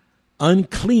from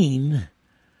unclean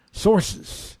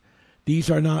sources. These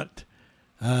are not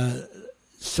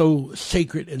so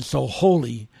sacred and so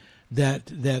holy that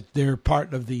they're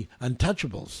part of the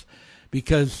untouchables,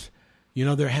 because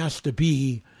there has to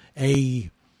be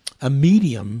a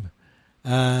medium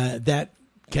that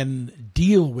can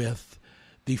deal with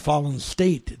the fallen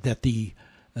state that the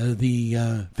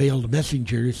veiled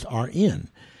messengers are in.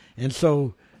 And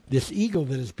so this eagle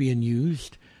that is being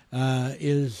used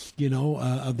is,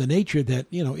 of the nature that,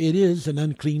 it is an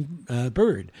unclean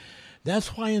bird.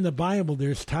 That's why in the Bible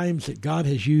there's times that God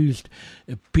has used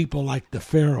people like the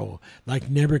Pharaoh, like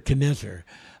Nebuchadnezzar,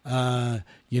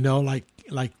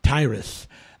 like Tyrus.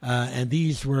 And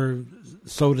these were,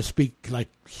 so to speak, like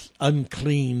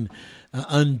unclean,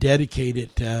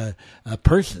 undedicated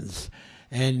persons.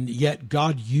 And yet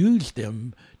God used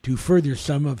them to further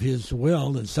some of his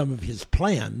will and some of his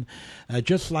plan,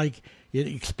 just like it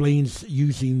explains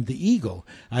using the eagle.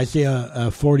 Isaiah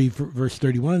 40 verse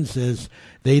 31 says,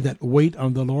 they that wait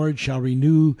on the Lord shall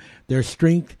renew their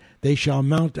strength. They shall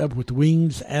mount up with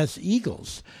wings as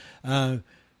eagles.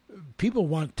 People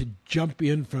want to jump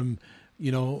in from,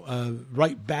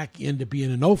 right back into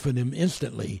being an Ophanim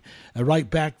instantly, right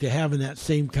back to having that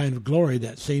same kind of glory,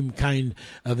 that same kind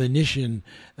of ignition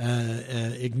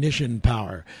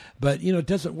power. But, it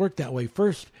doesn't work that way.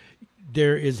 First,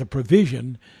 there is a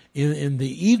provision in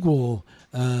the eagle,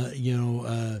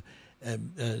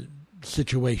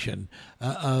 situation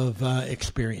of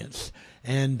experience.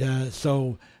 And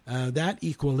so that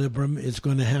equilibrium is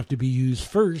going to have to be used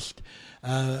first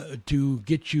to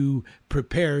get you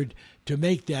prepared to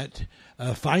make that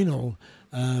final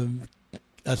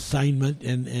assignment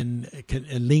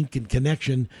and link and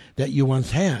connection that you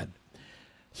once had.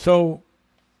 So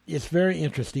it's very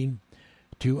interesting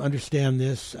to understand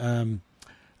this. The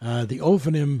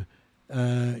Ophanim,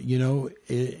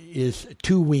 is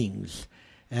 2 wings,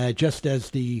 just as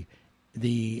the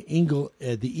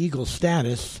eagle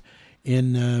status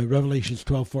in Revelations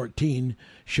 12:14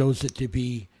 shows it to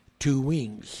be 2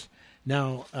 wings.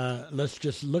 Now, let's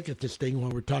just look at this thing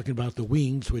while we're talking about the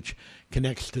wings, which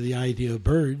connects to the idea of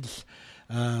birds.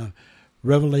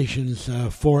 Revelations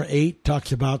 4:8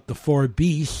 talks about the 4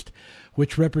 beasts,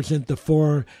 which represent the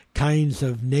 4 kinds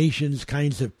of nations,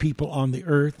 kinds of people on the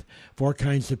earth, 4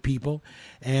 kinds of people.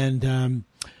 And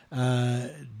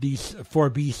these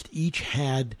 4 beasts each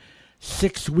had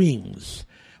 6 wings.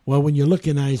 Well, when you look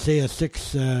in Isaiah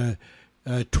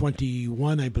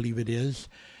 6:21, I believe it is,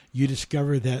 you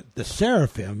discover that the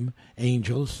seraphim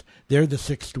angels, they're the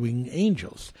sixth-winged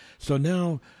angels. So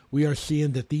now we are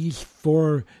seeing that these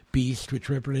four beasts, which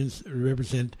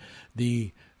represent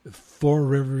the four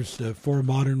rivers, the four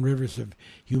modern rivers of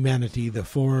humanity, the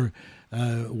four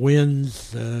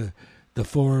winds, the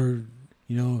four,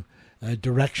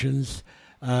 directions,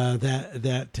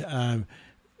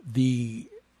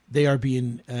 they are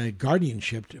being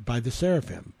guardianshiped by the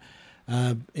seraphim.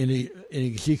 In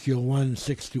Ezekiel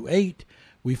 1:6-8,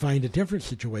 we find a different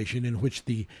situation in which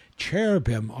the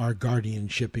cherubim are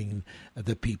guardianshipping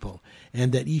the people,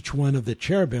 and that each one of the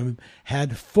cherubim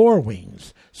had 4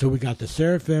 wings. So we got the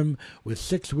seraphim with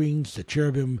 6 wings, the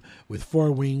cherubim with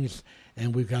 4 wings,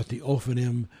 and we've got the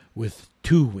Ophanim with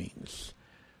 2 wings.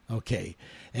 Okay,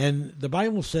 and the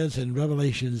Bible says in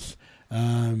Revelations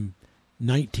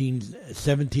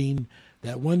 19:17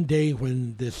 that one day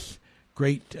when this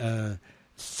great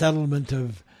settlement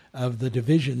of the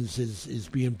divisions is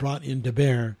being brought into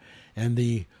bear, and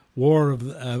the war of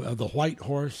the white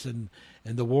horse and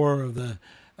the war of the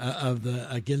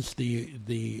against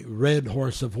the red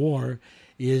horse of war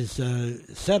is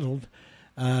settled,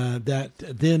 that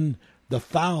then the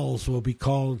fowls will be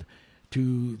called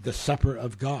to the supper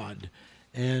of God,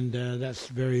 and that's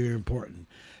very, very important.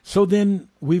 So then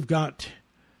we've got,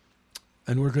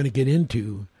 and we're going to get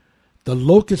into the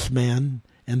locust man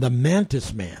and the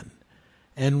mantis man,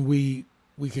 and we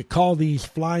could call these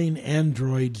flying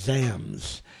android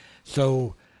Zams.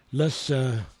 So let's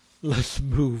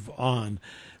move on,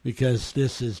 because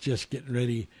this is just getting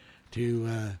ready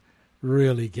to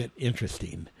really get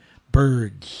interesting.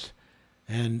 Birds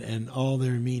and all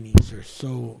their meanings are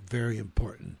so very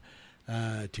important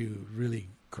to really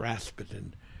grasp it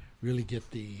and really get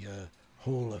the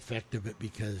whole effect of it,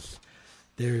 because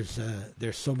there's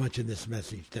so much in this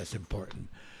message that's important.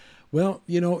 Well,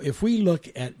 if we look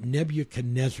at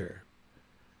Nebuchadnezzar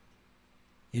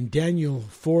in Daniel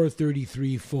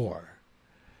 4:33-4,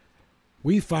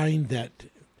 we find that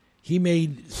he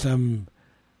made some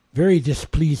very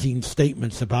displeasing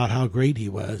statements about how great he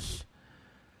was,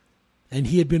 and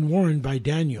he had been warned by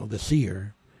Daniel the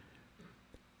seer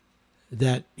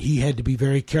that he had to be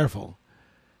very careful.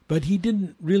 But he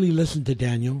didn't really listen to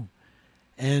Daniel,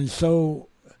 and so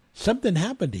something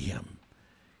happened to him.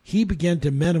 He began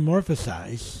to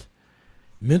metamorphosize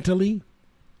mentally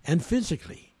and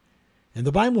physically. And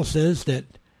the Bible says that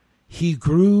he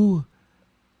grew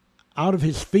out of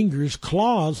his fingers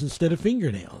claws instead of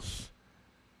fingernails.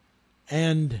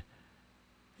 And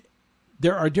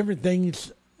there are different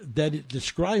things that it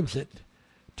describes it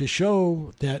to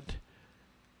show that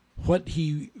what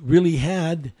he really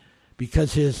had,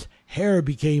 because his hair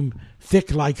became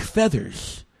thick like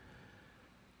feathers.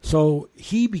 So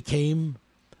he became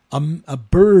a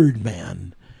bird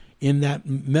man in that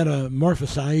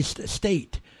metamorphosized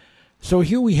state. So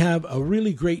here we have a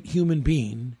really great human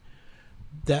being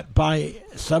that by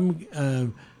some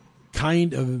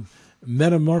kind of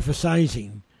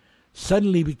metamorphosizing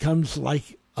suddenly becomes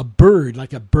like a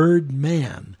bird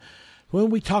man. When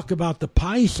we talk about the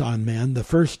Pison man, the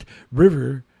first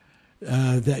river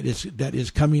that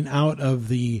is coming out of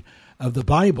the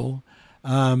Bible,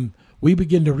 we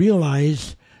begin to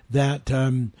realize that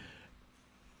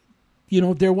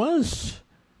there was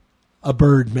a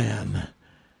bird man,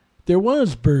 there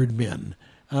was birdmen,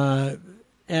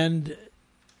 and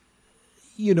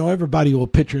everybody will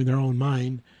picture in their own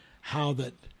mind how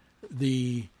that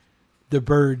the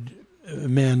bird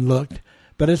man looked.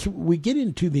 But as we get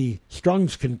into the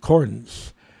Strong's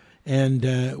Concordance and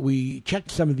we check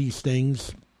some of these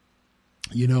things,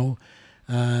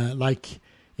 like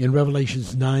in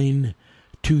Revelations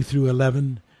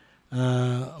 9:2-11,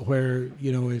 where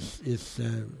is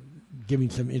giving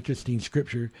some interesting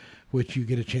scripture, which you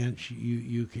get a chance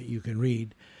you can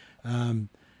read.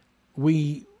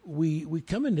 We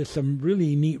come into some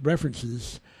really neat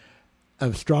references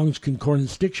of Strong's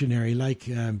Concordance Dictionary, like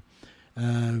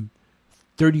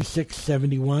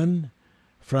 3671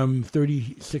 from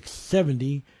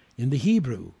 3670 in the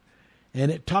Hebrew,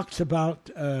 and it talks about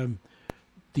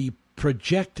the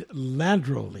project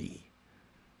laterally,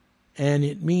 and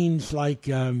it means like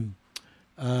a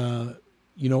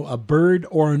bird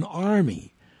or an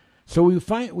army. So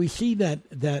we see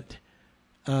that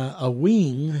a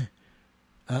wing,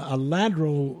 a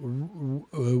lateral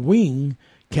wing,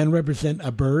 can represent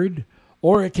a bird,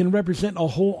 or it can represent a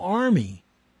whole army.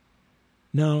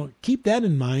 Now, keep that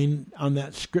in mind on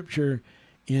that scripture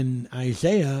in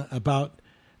Isaiah about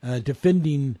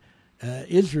defending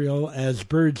Israel as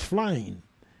birds flying.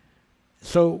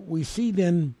 So we see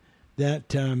then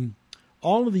that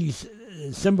all of these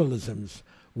symbolisms,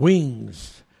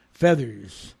 wings,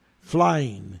 feathers,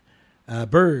 flying,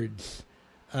 birds,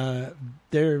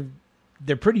 they're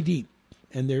pretty deep,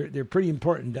 and they're pretty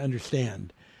important to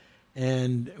understand.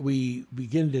 And we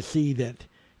begin to see that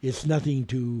it's nothing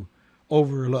to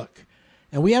overlook.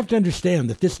 And we have to understand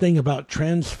that this thing about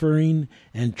transferring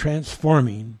and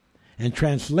transforming and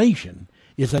translation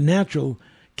is a natural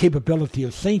capability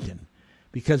of Satan.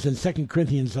 Because in 2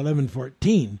 Corinthians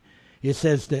 11:14, it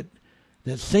says that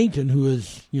Satan, who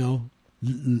is,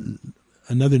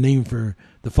 another name for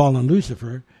the fallen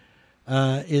Lucifer,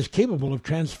 is capable of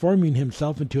transforming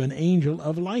himself into an angel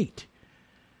of light.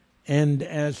 And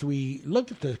as we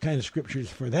look at the kind of scriptures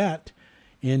for that,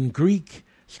 in Greek,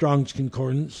 Strong's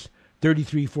Concordance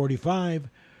 33:45,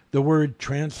 the word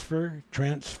transfer,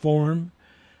 transform,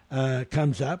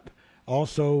 comes up.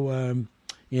 Also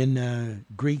in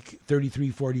Greek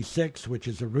 33:46, which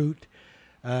is a root,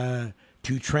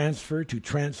 to transfer, to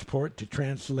transport, to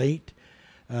translate,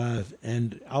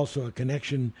 and also a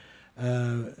connection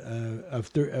of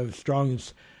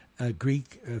Strong's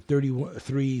Greek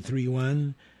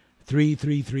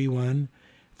 3331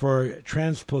 for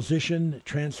transposition,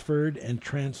 transferred, and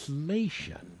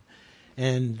translation.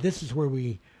 And this is where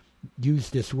we use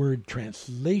this word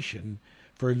translation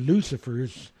for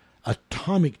Lucifer's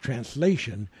atomic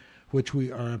translation, which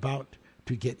we are about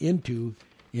to get into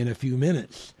in a few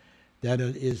minutes. That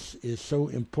is so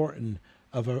important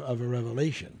of a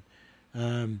revelation.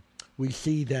 We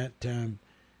see that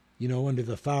under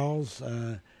the fowls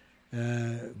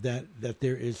that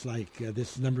there is like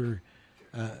this number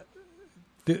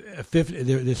 50.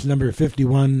 This number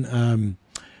 51,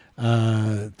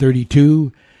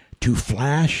 32, to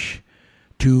flash,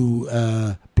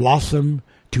 to blossom,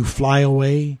 to fly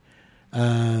away,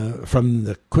 from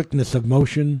the quickness of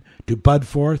motion, to bud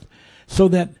forth, so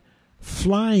that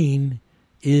flying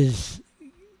is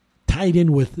tied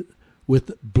in with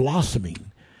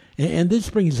blossoming. And this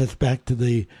brings us back to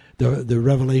the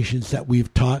revelations that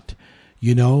we've taught,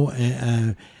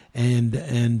 and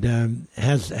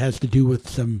has to do with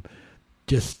some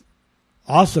just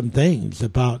awesome things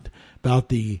about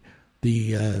the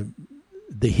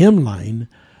hymn line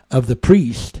of the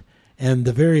priest and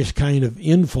the various kind of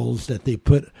infolds that they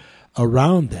put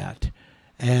around that,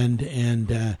 and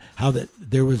how that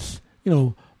there was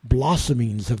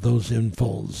blossomings of those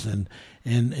infolds and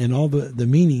all the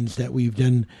meanings that we've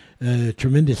done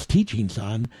tremendous teachings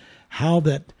on, how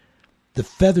that the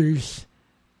feathers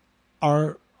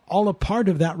are all a part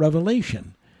of that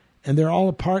revelation, and they're all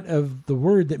a part of the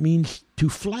word that means to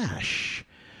flash,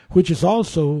 which is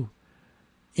also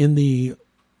in the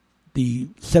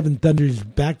seven thunders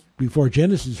back before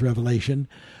Genesis revelation,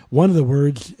 one of the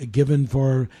words given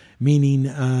for meaning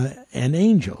an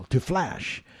angel, to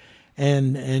flash,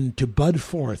 and to bud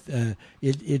forth.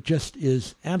 It just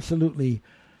is absolutely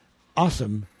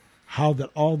awesome how that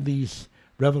all these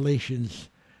revelations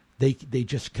they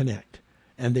just connect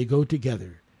and they go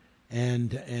together,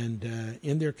 and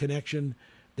in their connection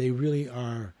they really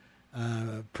are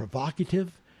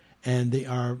provocative and they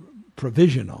are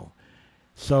provisional.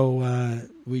 So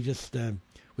we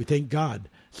thank God.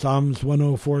 Psalms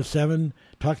 104:7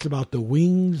 talks about the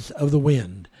wings of the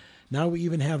wind. Now we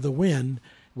even have the wind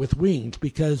with wings,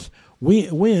 because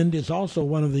wind is also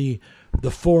one of the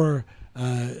four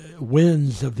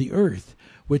winds of the earth,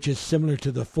 which is similar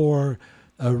to the four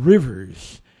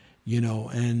rivers,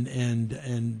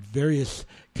 and various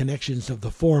connections of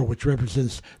the four, which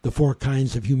represents the four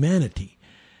kinds of humanity.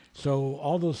 So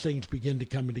all those things begin to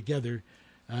come together.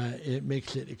 It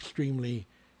makes it extremely,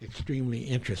 extremely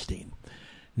interesting.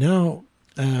 Now,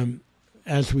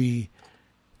 as we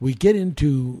get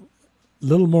into a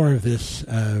little more of this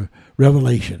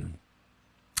revelation,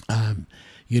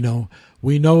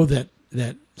 we know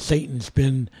that Satan's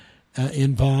been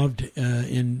involved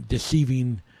in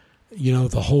deceiving,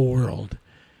 the whole world.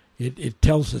 It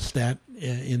tells us that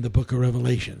in the book of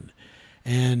Revelation,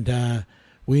 and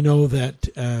we know that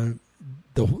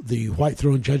the white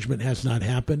throne judgment has not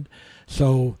happened,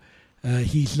 so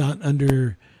he's not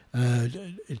under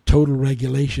total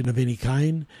regulation of any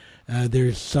kind.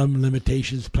 There's some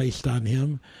limitations placed on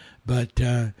him, but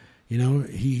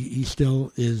he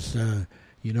still is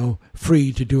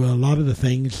free to do a lot of the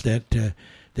things that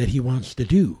he wants to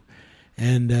do.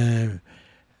 And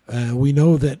we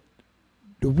know that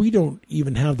we don't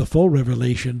even have the full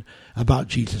revelation about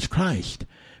Jesus Christ,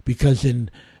 because in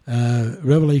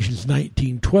Revelations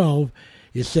 19:12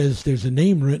 it says there's a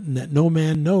name written that no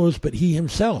man knows but he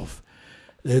himself.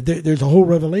 there's a whole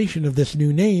revelation of this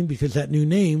new name, because that new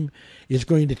name is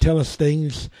going to tell us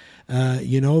things, that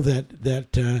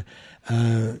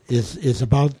is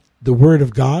about the Word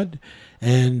of God,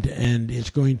 and it's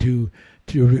going to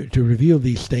reveal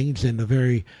these things in a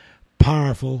very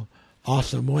powerful,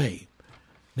 awesome way.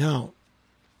 Now,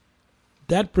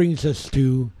 that brings us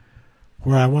to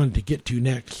where I wanted to get to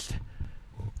next,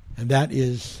 and that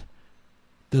is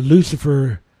the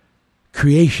Lucifer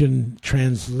creation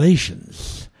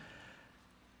translations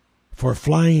for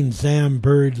Flying Zam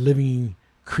Bird Living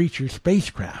Creature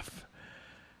spacecraft.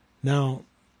 Now,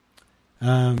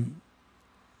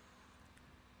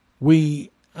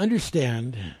 we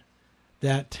understand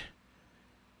that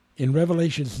in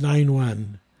Revelations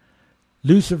 9:1,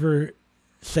 Lucifer,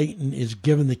 Satan, is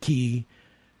given the key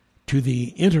to the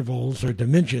intervals or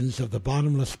dimensions of the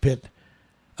bottomless pit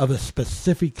of a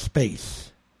specific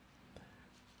space.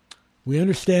 We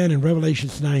understand in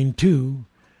Revelations 9:2,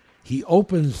 he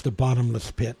opens the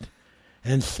bottomless pit,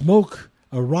 and smoke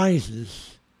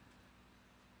arises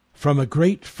from a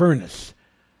great furnace,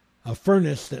 a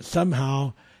furnace that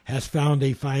somehow has found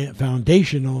a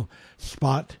foundational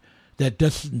spot that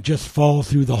doesn't just fall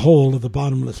through the hole of the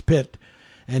bottomless pit,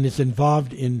 and is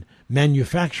involved in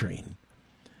manufacturing.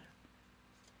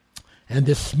 And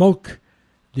this smoke,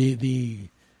 the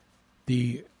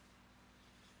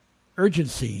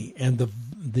urgency and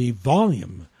the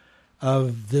volume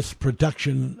of this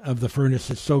production of the furnace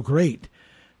is so great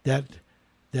that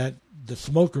the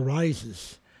smoke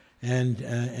arises, and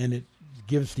it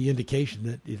gives the indication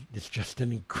that it's just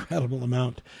an incredible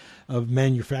amount of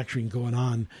manufacturing going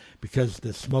on, because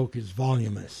the smoke is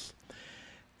voluminous.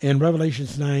 In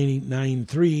Revelations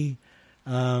 9:3,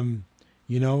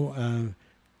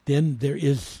 then there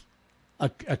is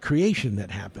a creation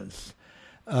that happens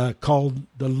called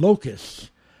the locust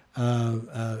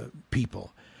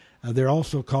people. They're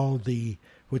also called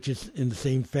which is in the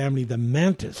same family, the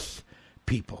mantis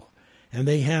people. And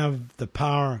they have the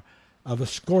power of a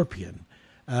scorpion.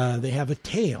 They have a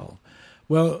tail.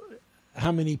 Well,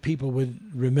 how many people would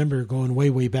remember going way,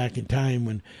 way back in time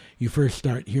when you first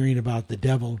start hearing about the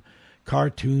devil?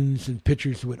 Cartoons and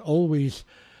pictures would always,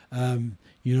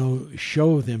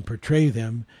 show them, portray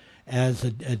them as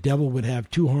a devil would have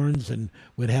two horns and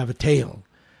would have a tail.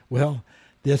 Well,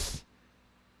 this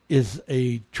is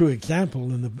a true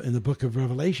example in the book of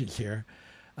Revelations here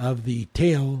of the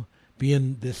tail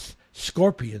being this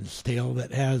scorpion's tail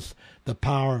that has the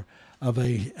power of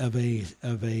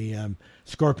a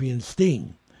scorpion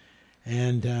sting.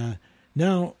 And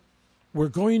now we're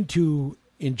going to,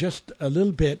 in just a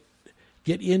little bit,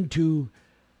 get into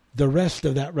the rest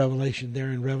of that revelation there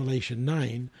in Revelation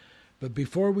 9. But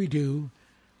before we do,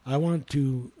 I want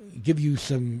to give you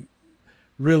some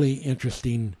really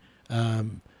interesting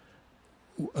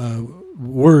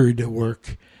word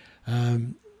work.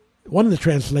 One of the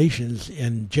translations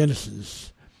in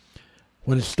Genesis,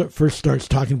 when it first starts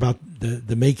talking about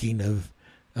the making of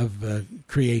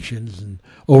creations and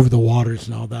over the waters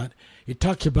and all that, it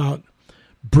talks about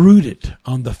brooded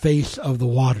on the face of the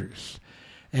waters.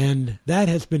 And that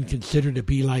has been considered to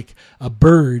be like a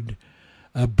bird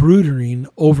brooding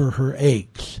over her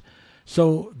eggs.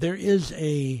 So there is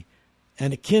a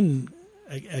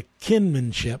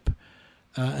kinship,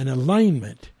 an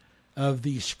alignment of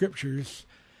these scriptures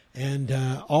and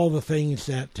all the things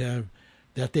that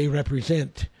they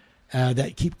represent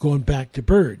that keep going back to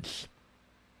birds.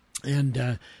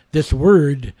 And this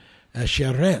word,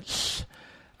 sheretz,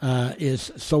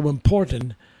 is so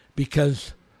important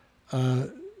because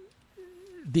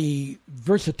the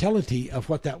versatility of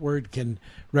what that word can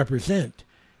represent.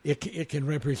 It can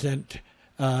represent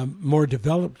more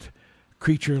developed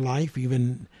creature life,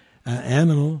 even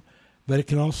animal, but it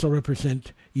can also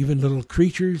represent even little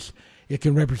creatures. It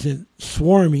can represent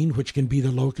swarming, which can be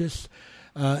the locust.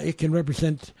 It can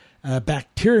represent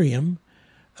bacterium.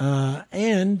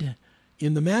 And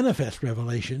in the manifest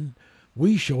revelation,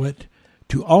 we show it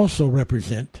to also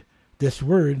represent this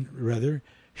word, rather,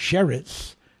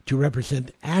 sheretz, to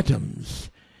represent atoms,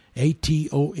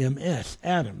 atoms,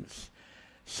 atoms.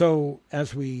 So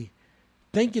as we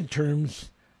think in terms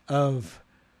of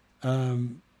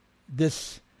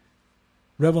this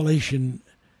revelation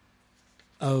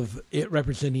of it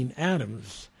representing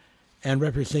atoms and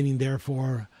representing,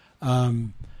 therefore,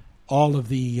 all of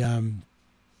the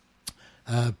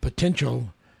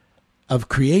potential of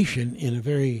creation in a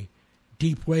very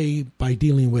deep way by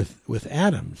dealing with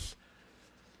atoms.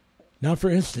 Now,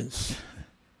 for instance,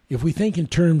 if we think in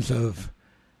terms of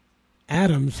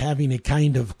atoms having a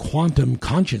kind of quantum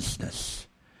consciousness,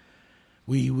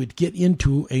 we would get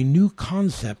into a new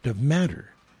concept of matter.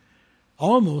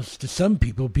 almost to some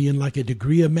people being like a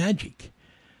degree of magic.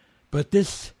 But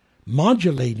this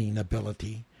modulating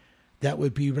ability that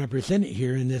would be represented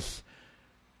here in this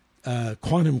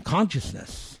quantum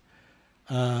consciousness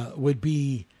would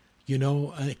be,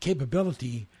 a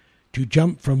capability to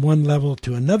jump from one level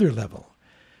to another level.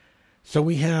 So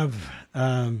we have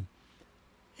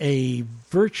a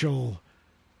virtual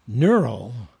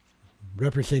neural,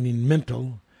 representing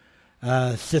mental,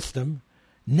 system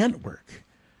network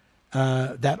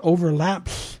that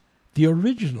overlaps the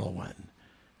original one.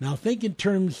 Now think in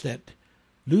terms that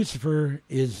Lucifer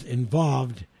is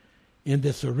involved in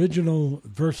this original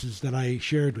verses that I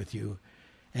shared with you,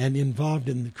 and involved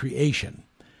in the creation.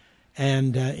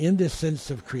 And in this sense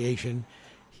of creation,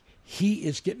 he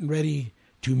is getting ready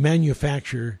to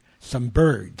manufacture some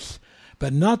birds,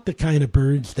 but not the kind of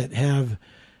birds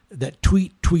that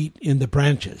tweet in the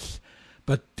branches,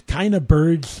 but the kind of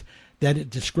birds that it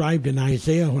described in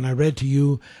Isaiah when I read to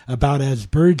you about as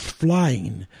birds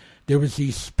flying. There was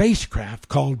these spacecraft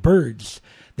called birds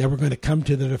that were going to come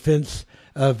to the defense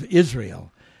of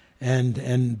Israel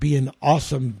and be an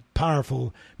awesome,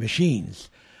 powerful machines.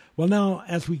 Well, now,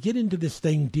 as we get into this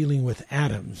thing dealing with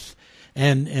atoms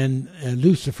and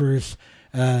Lucifer's,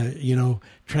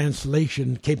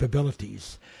 translation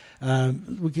capabilities,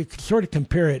 we could sort of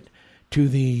compare it to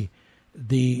the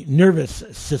nervous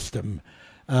system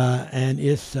and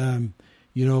its,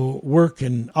 work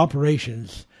and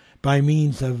operations by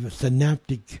means of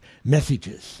synaptic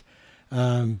messages.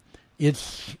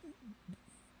 Its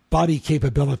body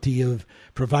capability of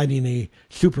providing a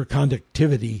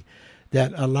superconductivity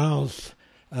that allows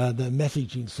the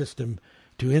messaging system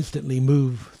to instantly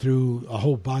move through a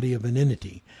whole body of an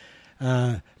entity.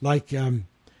 Let's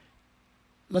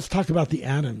talk about the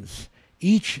atoms.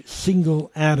 Each single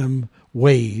atom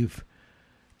wave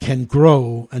can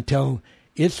grow until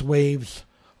its waves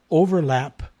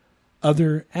overlap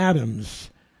other atoms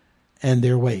and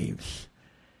their waves.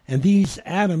 And these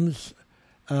atoms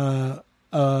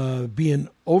being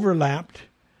overlapped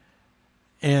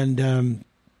and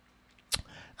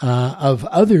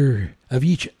of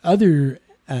each other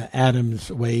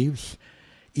atom's waves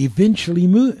eventually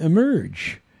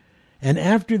emerge. And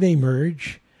after they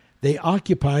merge, they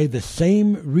occupy the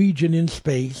same region in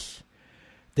space.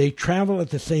 They travel at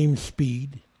the same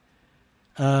speed.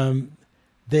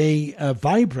 They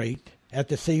vibrate at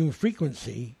the same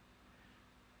frequency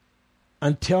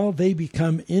until they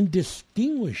become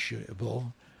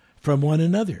indistinguishable from one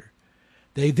another.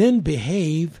 They then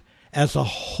behave as a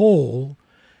whole,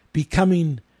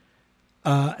 becoming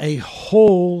a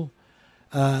whole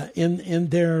in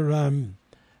their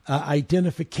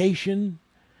identification,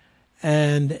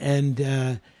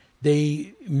 and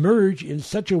they merge in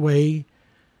such a way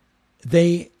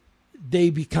they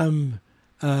become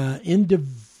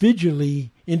individually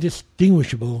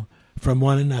indistinguishable from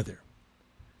one another.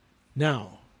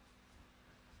 Now,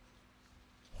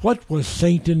 what was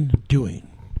Satan doing?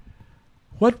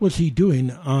 What was he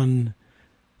doing on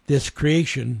this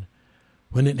creation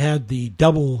when it had the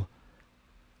double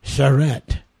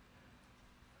charrette?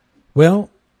 Well,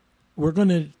 we're going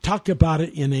to talk about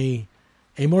it in a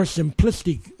more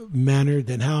simplistic manner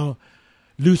than how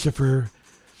Lucifer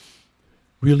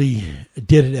really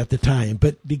did it at the time,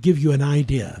 but to give you an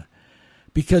idea.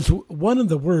 Because one of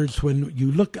the words, when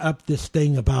you look up this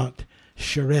thing about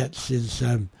charrettes,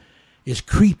 is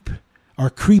creep or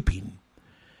creeping.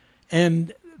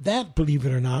 And that, believe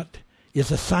it or not,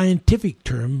 is a scientific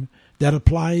term that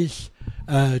applies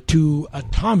to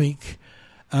atomic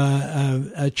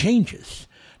changes.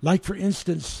 Like, for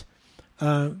instance,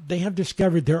 they have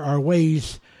discovered there are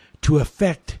ways to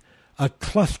affect a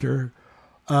cluster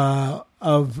of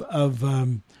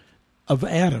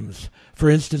atoms. For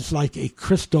instance, like a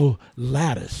crystal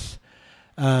lattice.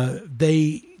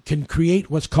 They can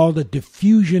create what's called a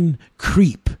diffusion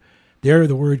creep. There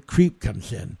the word creep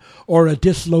comes in. Or a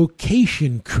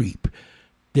dislocation creep.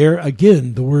 There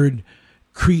again the word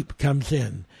creep comes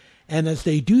in. And as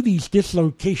they do these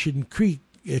dislocation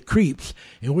creeps,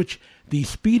 in which the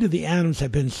speed of the atoms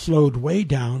have been slowed way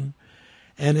down,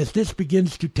 and as this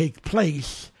begins to take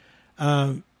place,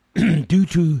 due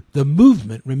to the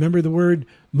movement, remember the word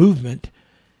movement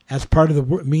as part of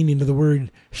the meaning of the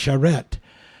word charrette,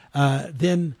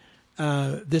 then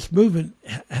this movement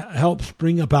helps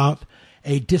bring about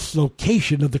a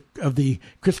dislocation of the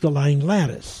crystalline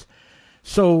lattice.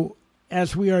 So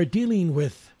as we are dealing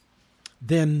with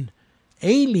then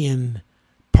alien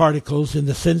particles, in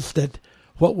the sense that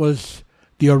what was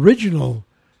the original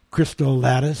crystal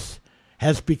lattice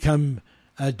has become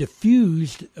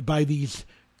diffused by these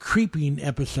creeping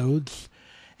episodes,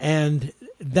 And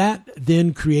that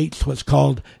then creates what's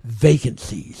called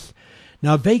vacancies.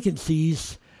 Now,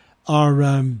 vacancies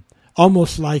are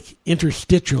almost like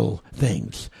interstitial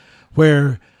things,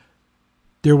 where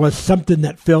there was something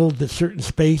that filled a certain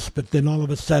space, but then all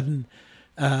of a sudden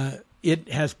it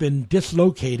has been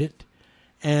dislocated,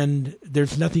 and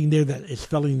there's nothing there that is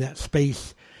filling that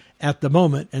space at the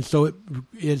moment, and so it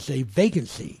is a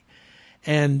vacancy.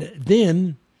 And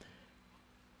then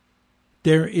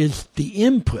there is the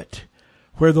input,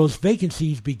 where those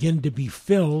vacancies begin to be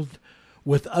filled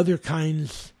with other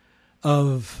kinds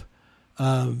of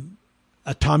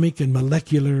atomic and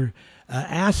molecular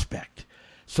aspect.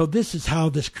 So this is how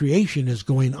this creation is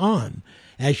going on.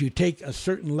 As you take a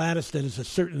certain lattice that is a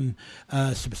certain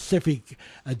specific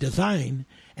design,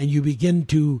 and you begin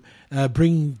to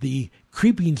bring the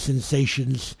creeping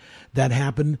sensations that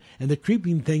happen, and the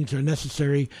creeping things are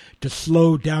necessary to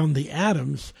slow down the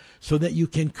atoms so that you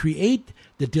can create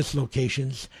the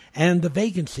dislocations and the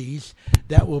vacancies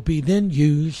that will be then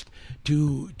used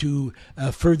to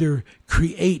further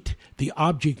create the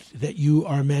object that you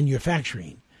are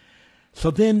manufacturing. So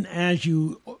then, as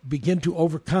you begin to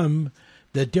overcome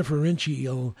the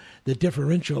differential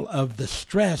of the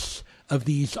stress of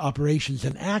these operations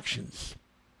and actions,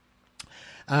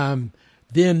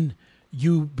 then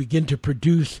you begin to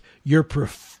produce your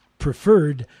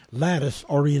preferred lattice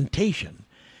orientation,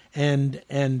 and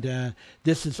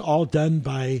this is all done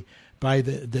by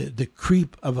the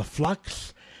creep of a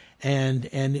flux, and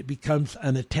it becomes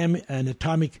an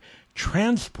atomic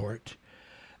transport,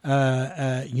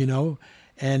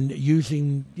 and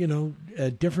using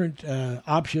different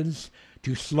options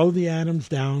to slow the atoms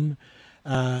down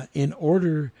in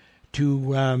order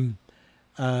to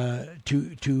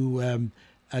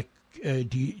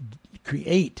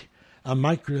create a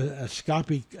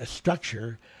microscopic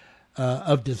structure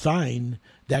of design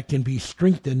that can be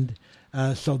strengthened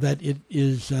so that it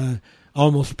is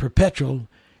almost perpetual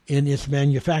in its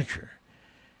manufacture.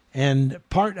 And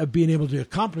part of being able to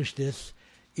accomplish this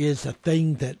is a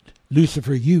thing that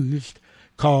Lucifer used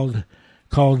called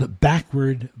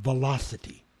backward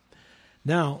velocity.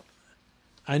 Now,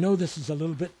 I know this is a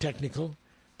little bit technical,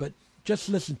 but just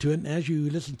listen to it, and as you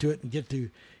listen to it and get to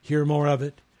hear more of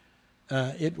it,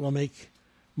 it will make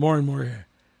more and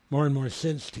more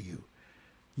sense to you.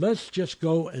 Let's just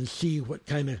go and see what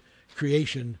kind of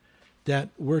creation that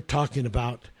we're talking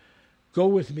about. Go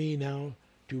with me now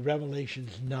to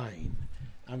Revelations 9.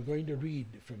 I'm going to read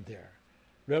from there.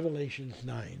 Revelations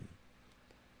 9.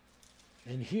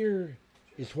 And here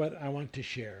is what I want to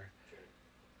share.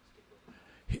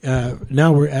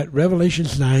 Now we're at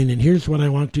Revelations 9, and here's what I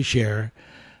want to share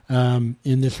in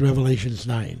this Revelations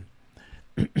 9.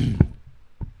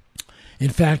 In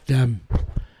fact,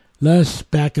 let's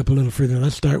back up a little further.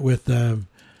 Let's start with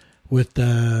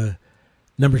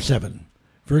number 7,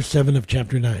 verse 7 of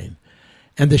chapter 9.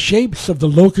 And the shapes of the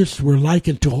locusts were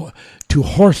likened to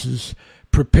horses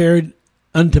prepared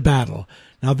unto battle.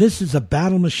 Now this is a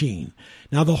battle machine.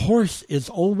 Now the horse has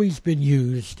always been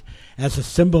used as a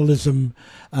symbolism,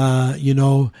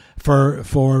 for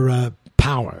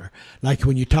power. Like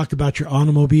when you talk about your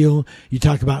automobile, you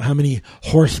talk about how many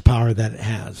horsepower that it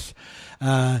has.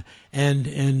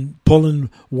 And pulling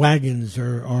wagons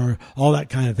or all that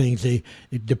kind of things.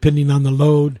 Depending on the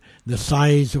load, the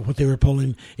size of what they were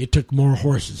pulling, it took more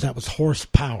horses. That was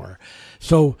horsepower.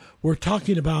 So we're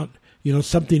talking about,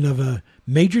 something of a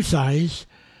major size,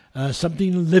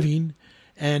 something living,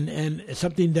 and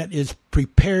something that is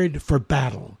prepared for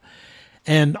battle.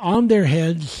 And on their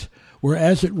heads were,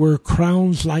 as it were,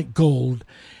 crowns like gold,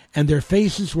 and their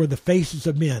faces were the faces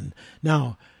of men.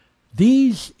 Now,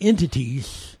 these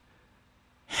entities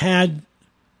had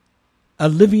a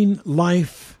living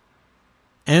life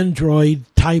android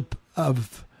type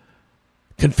of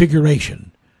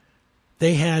configuration.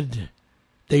 They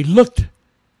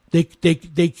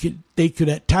could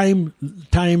at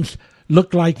times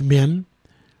look like men,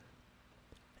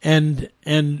 and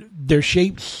their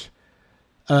shapes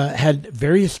had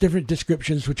various different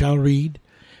descriptions, which I'll read.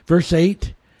 Verse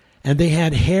 8, and they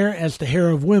had hair as the hair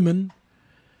of women,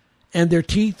 and their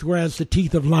teeth were as the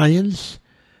teeth of lions,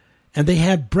 and they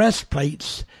had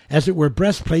breastplates, as it were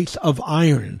breastplates of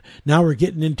iron. Now we're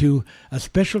getting into a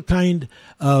special kind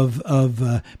of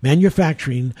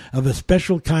manufacturing, of a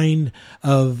special kind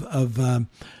of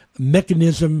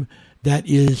mechanism that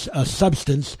is a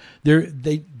substance.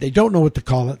 They don't know what to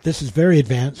call it. This is very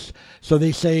advanced. So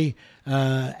they say,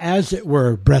 as it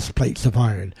were, breastplates of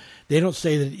iron. They don't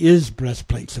say that it is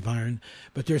breastplates of iron,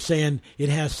 but they're saying it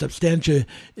has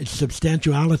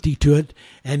substantiality to it,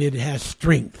 and it has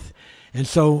strength. And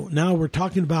so now we're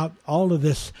talking about all of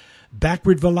this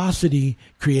backward velocity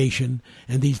creation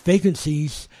and these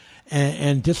vacancies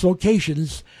and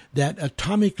dislocations that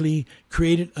atomically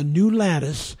created a new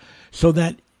lattice so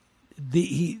that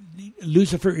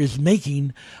Lucifer is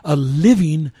making a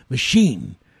living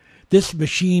machine. This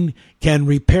machine can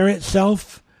repair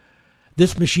itself.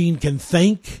 This machine can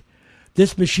think.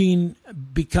 This machine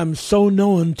becomes so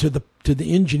known to the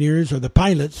engineers or the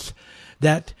pilots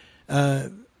that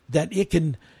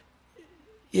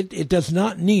it does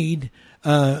not need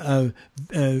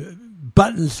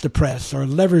buttons to press or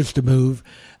levers to move.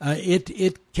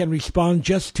 It can respond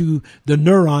just to the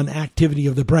neuron activity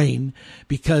of the brain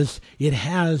because it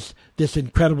has this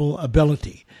incredible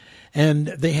ability. And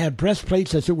they had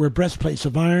breastplates, as it were, breastplates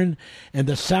of iron, and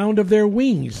the sound of their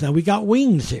wings. Now we got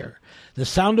wings here. The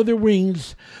sound of their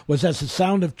wings was as the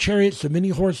sound of chariots of many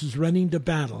horses running to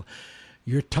battle.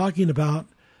 You're talking about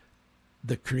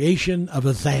the creation of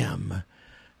a ZAM.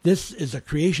 This is a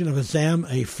creation of a ZAM,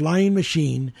 a flying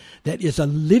machine that is a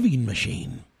living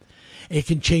machine. It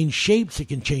can change shapes, it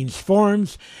can change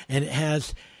forms, and it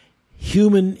has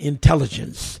human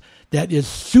intelligence that is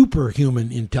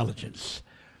superhuman intelligence.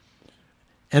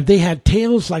 And they had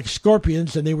tails like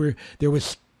scorpions, and there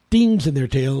was stings in their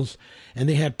tails, and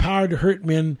they had power to hurt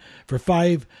men for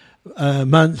 5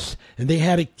 months, and they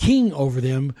had a king over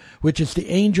them, which is the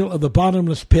angel of the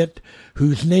bottomless pit,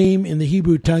 whose name in the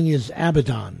Hebrew tongue is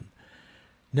Abaddon.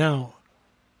 Now,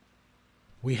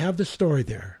 we have the story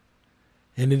there,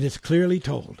 and it is clearly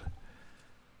told.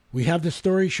 We have the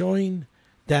story showing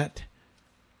that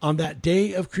on that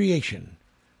day of creation,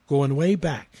 going way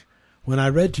back, when I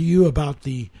read to you about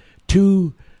the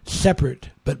 2 separate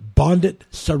but bonded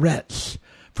sarets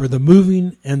for the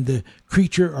moving and the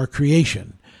creature or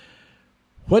creation,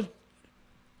 what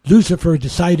Lucifer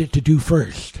decided to do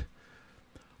first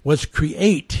was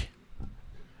create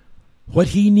what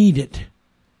he needed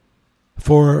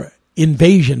for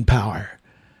invasion power.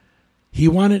 He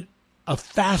wanted a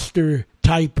faster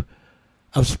type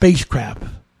of spacecraft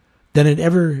than had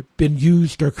ever been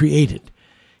used or created.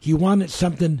 He wanted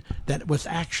something that was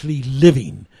actually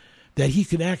living, that he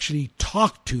could actually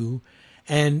talk to,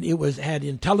 and it had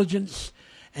intelligence,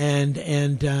 and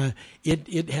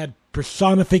it had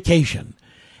personification,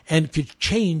 and could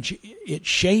change its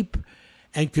shape,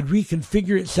 and could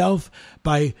reconfigure itself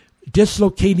by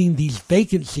dislocating these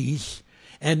vacancies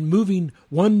and moving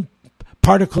one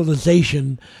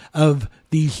particleization of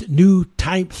these new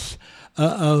types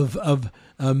of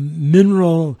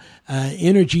mineral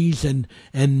energies and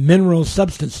mineral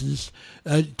substances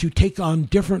to take on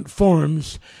different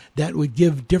forms that would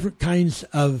give different kinds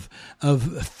of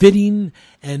fitting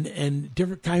and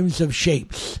different kinds of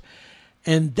shapes.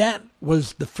 And that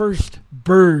was the first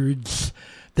birds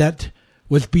that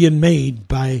was being made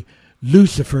by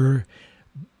Lucifer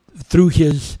through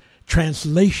his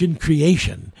translation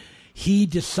creation. He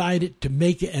decided to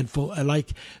make it, and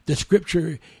like the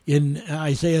scripture in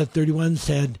Isaiah 31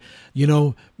 said,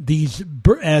 these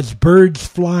as birds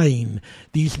flying,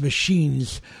 these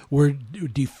machines were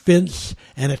defense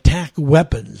and attack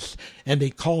weapons, and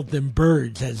they called them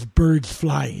birds as birds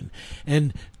flying.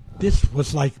 And this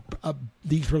was like,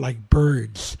 these were like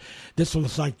birds. This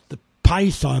was like the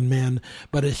Python man,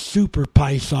 but a super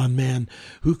Python man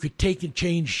who could take and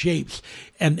change shapes,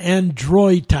 an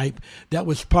android type that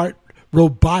was part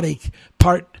robotic,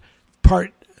 part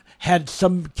had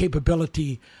some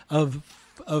capability of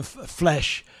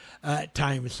flesh at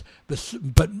times,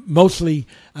 but mostly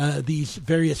these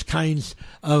various kinds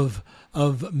of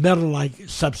metal-like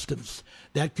substance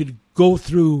that could go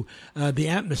through the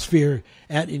atmosphere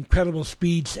at incredible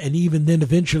speeds, and even then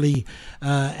eventually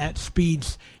at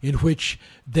speeds in which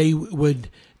they would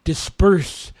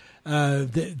disperse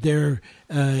their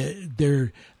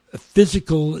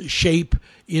physical shape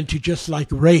into just like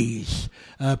rays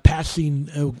passing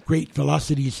great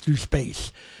velocities through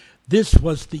space. This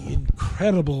was the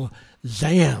incredible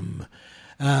ZAM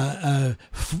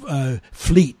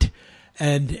fleet,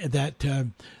 and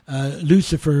that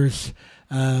Lucifer's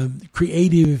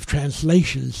creative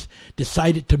translations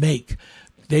decided to make.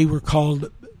 They were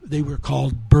called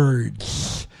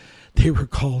birds. They were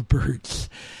called birds,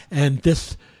 and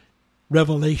this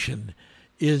revelation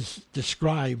is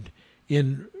described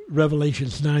in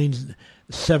Revelations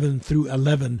 9:7 through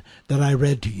 11 that I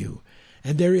read to you.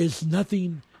 And there is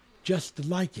nothing just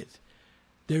like it.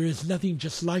 There is nothing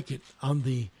just like it on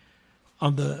the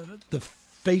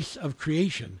face of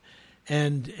creation.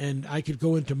 And I could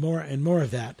go into more and more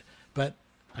of that, but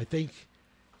I think,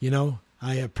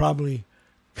 I have probably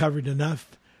covered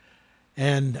enough.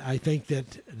 And I think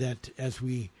that as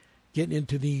we get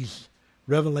into these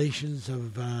revelations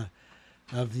of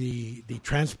the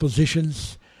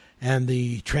transpositions and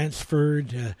the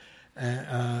transferred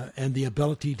and the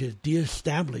ability to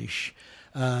deestablish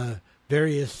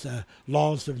various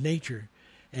laws of nature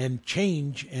and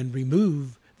change and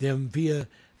remove them via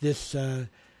this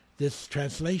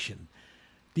translation.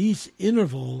 These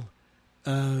interval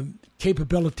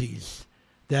capabilities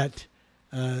that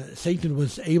Satan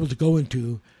was able to go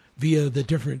into via the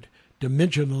different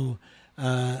dimensional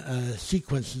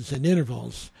sequences and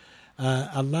intervals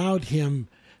allowed him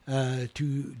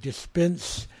to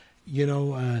dispense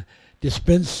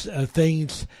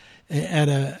things at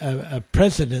a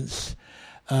precedence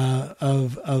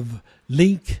of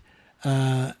length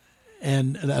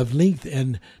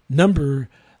and number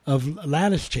of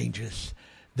lattice changes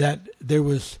that there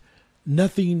was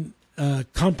nothing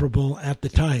comparable at the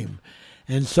time.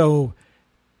 And so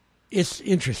it's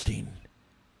interesting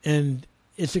and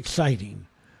it's exciting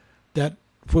that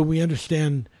when we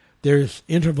understand there's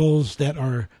intervals that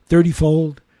are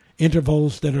 30-fold,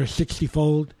 intervals that are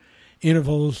 60-fold,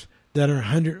 intervals that are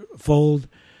 100-fold,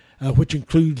 which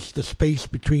includes the space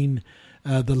between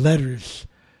the letters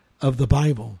of the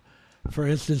Bible. For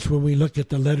instance, when we look at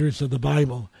the letters of the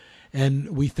Bible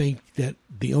and we think that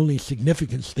the only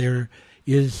significance there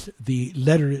is the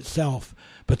letter itself,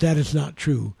 but that is not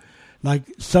true. Like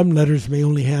some letters may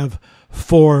only have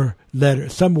 4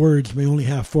 letters, some words may only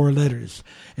have 4 letters,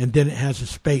 and then it has a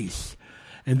space.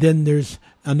 And then there's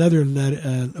another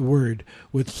word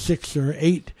with 6 or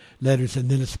 8 letters and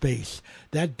then a space.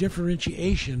 That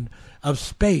differentiation of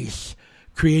space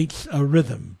creates a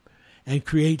rhythm and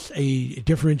creates a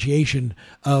differentiation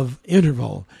of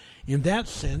interval. In that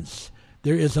sense,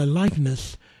 there is a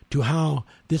likeness to how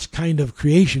this kind of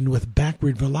creation with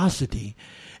backward velocity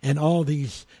and all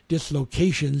these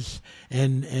dislocations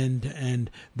and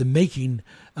the making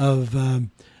of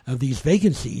these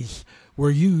vacancies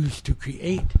were used to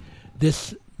create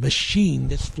this machine,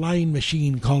 this flying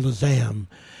machine called a ZAM,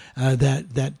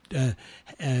 that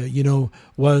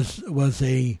was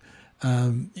a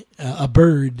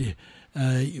bird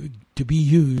to be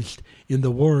used in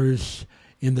the wars,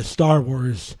 in the Star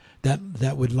Wars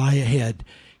that would lie ahead.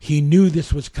 He knew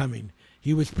this was coming.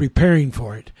 He was preparing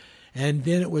for it. And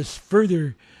then it was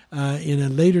further, in a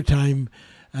later time,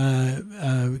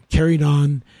 carried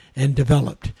on and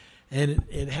developed. And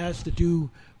it has to do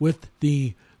with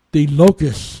the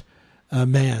locust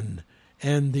man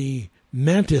and the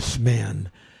mantis man.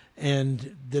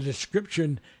 And the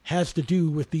description has to do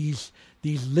with these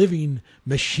living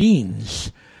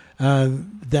machines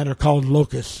that are called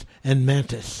locust and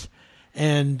mantis.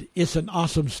 And it's an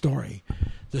awesome story.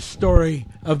 The story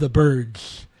of the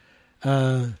birds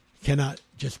cannot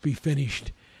just be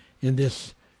finished in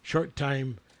this short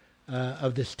time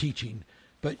of this teaching.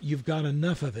 But you've got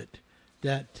enough of it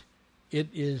that it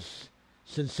is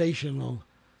sensational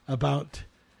about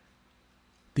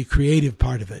the creative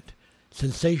part of it,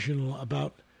 sensational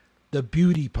about the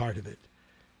beauty part of it,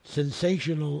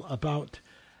 sensational about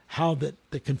how the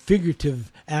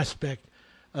configurative aspect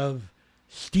of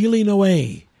stealing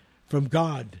away from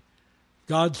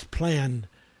God's plan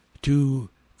to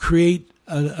create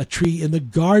a tree in the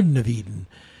Garden of Eden.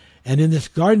 And in this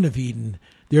Garden of Eden,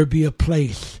 there be a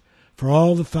place for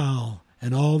all the fowl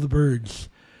and all the birds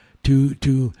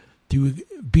to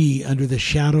be under the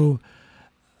shadow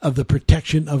of the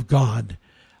protection of God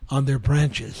on their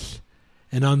branches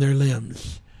and on their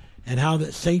limbs. And how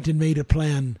that Satan made a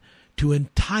plan to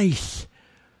entice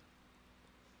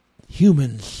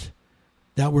humans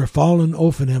that were fallen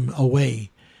off him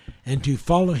away and to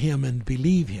follow him and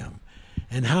believe him.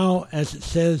 And how, as it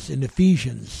says in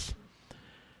Ephesians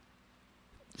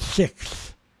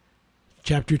 6,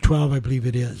 chapter 12, I believe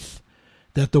it is,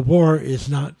 that the war is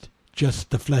not just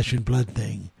the flesh and blood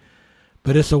thing,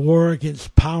 but it's a war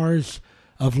against powers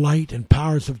of light and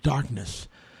powers of darkness,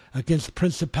 against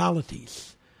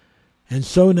principalities. And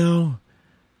so now,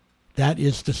 that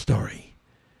is the story.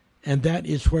 And that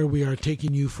is where we are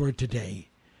taking you for today.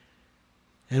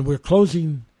 And we're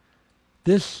closing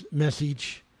this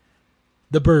message,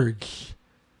 the birds,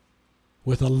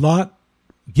 with a lot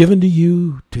given to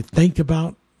you to think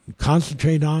about and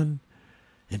concentrate on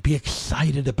and be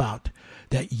excited about,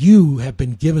 that you have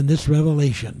been given this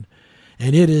revelation,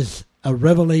 and it is a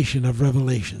revelation of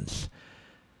revelations.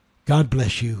 God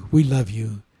bless you. We love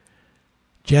you.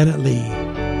 Janet Lee.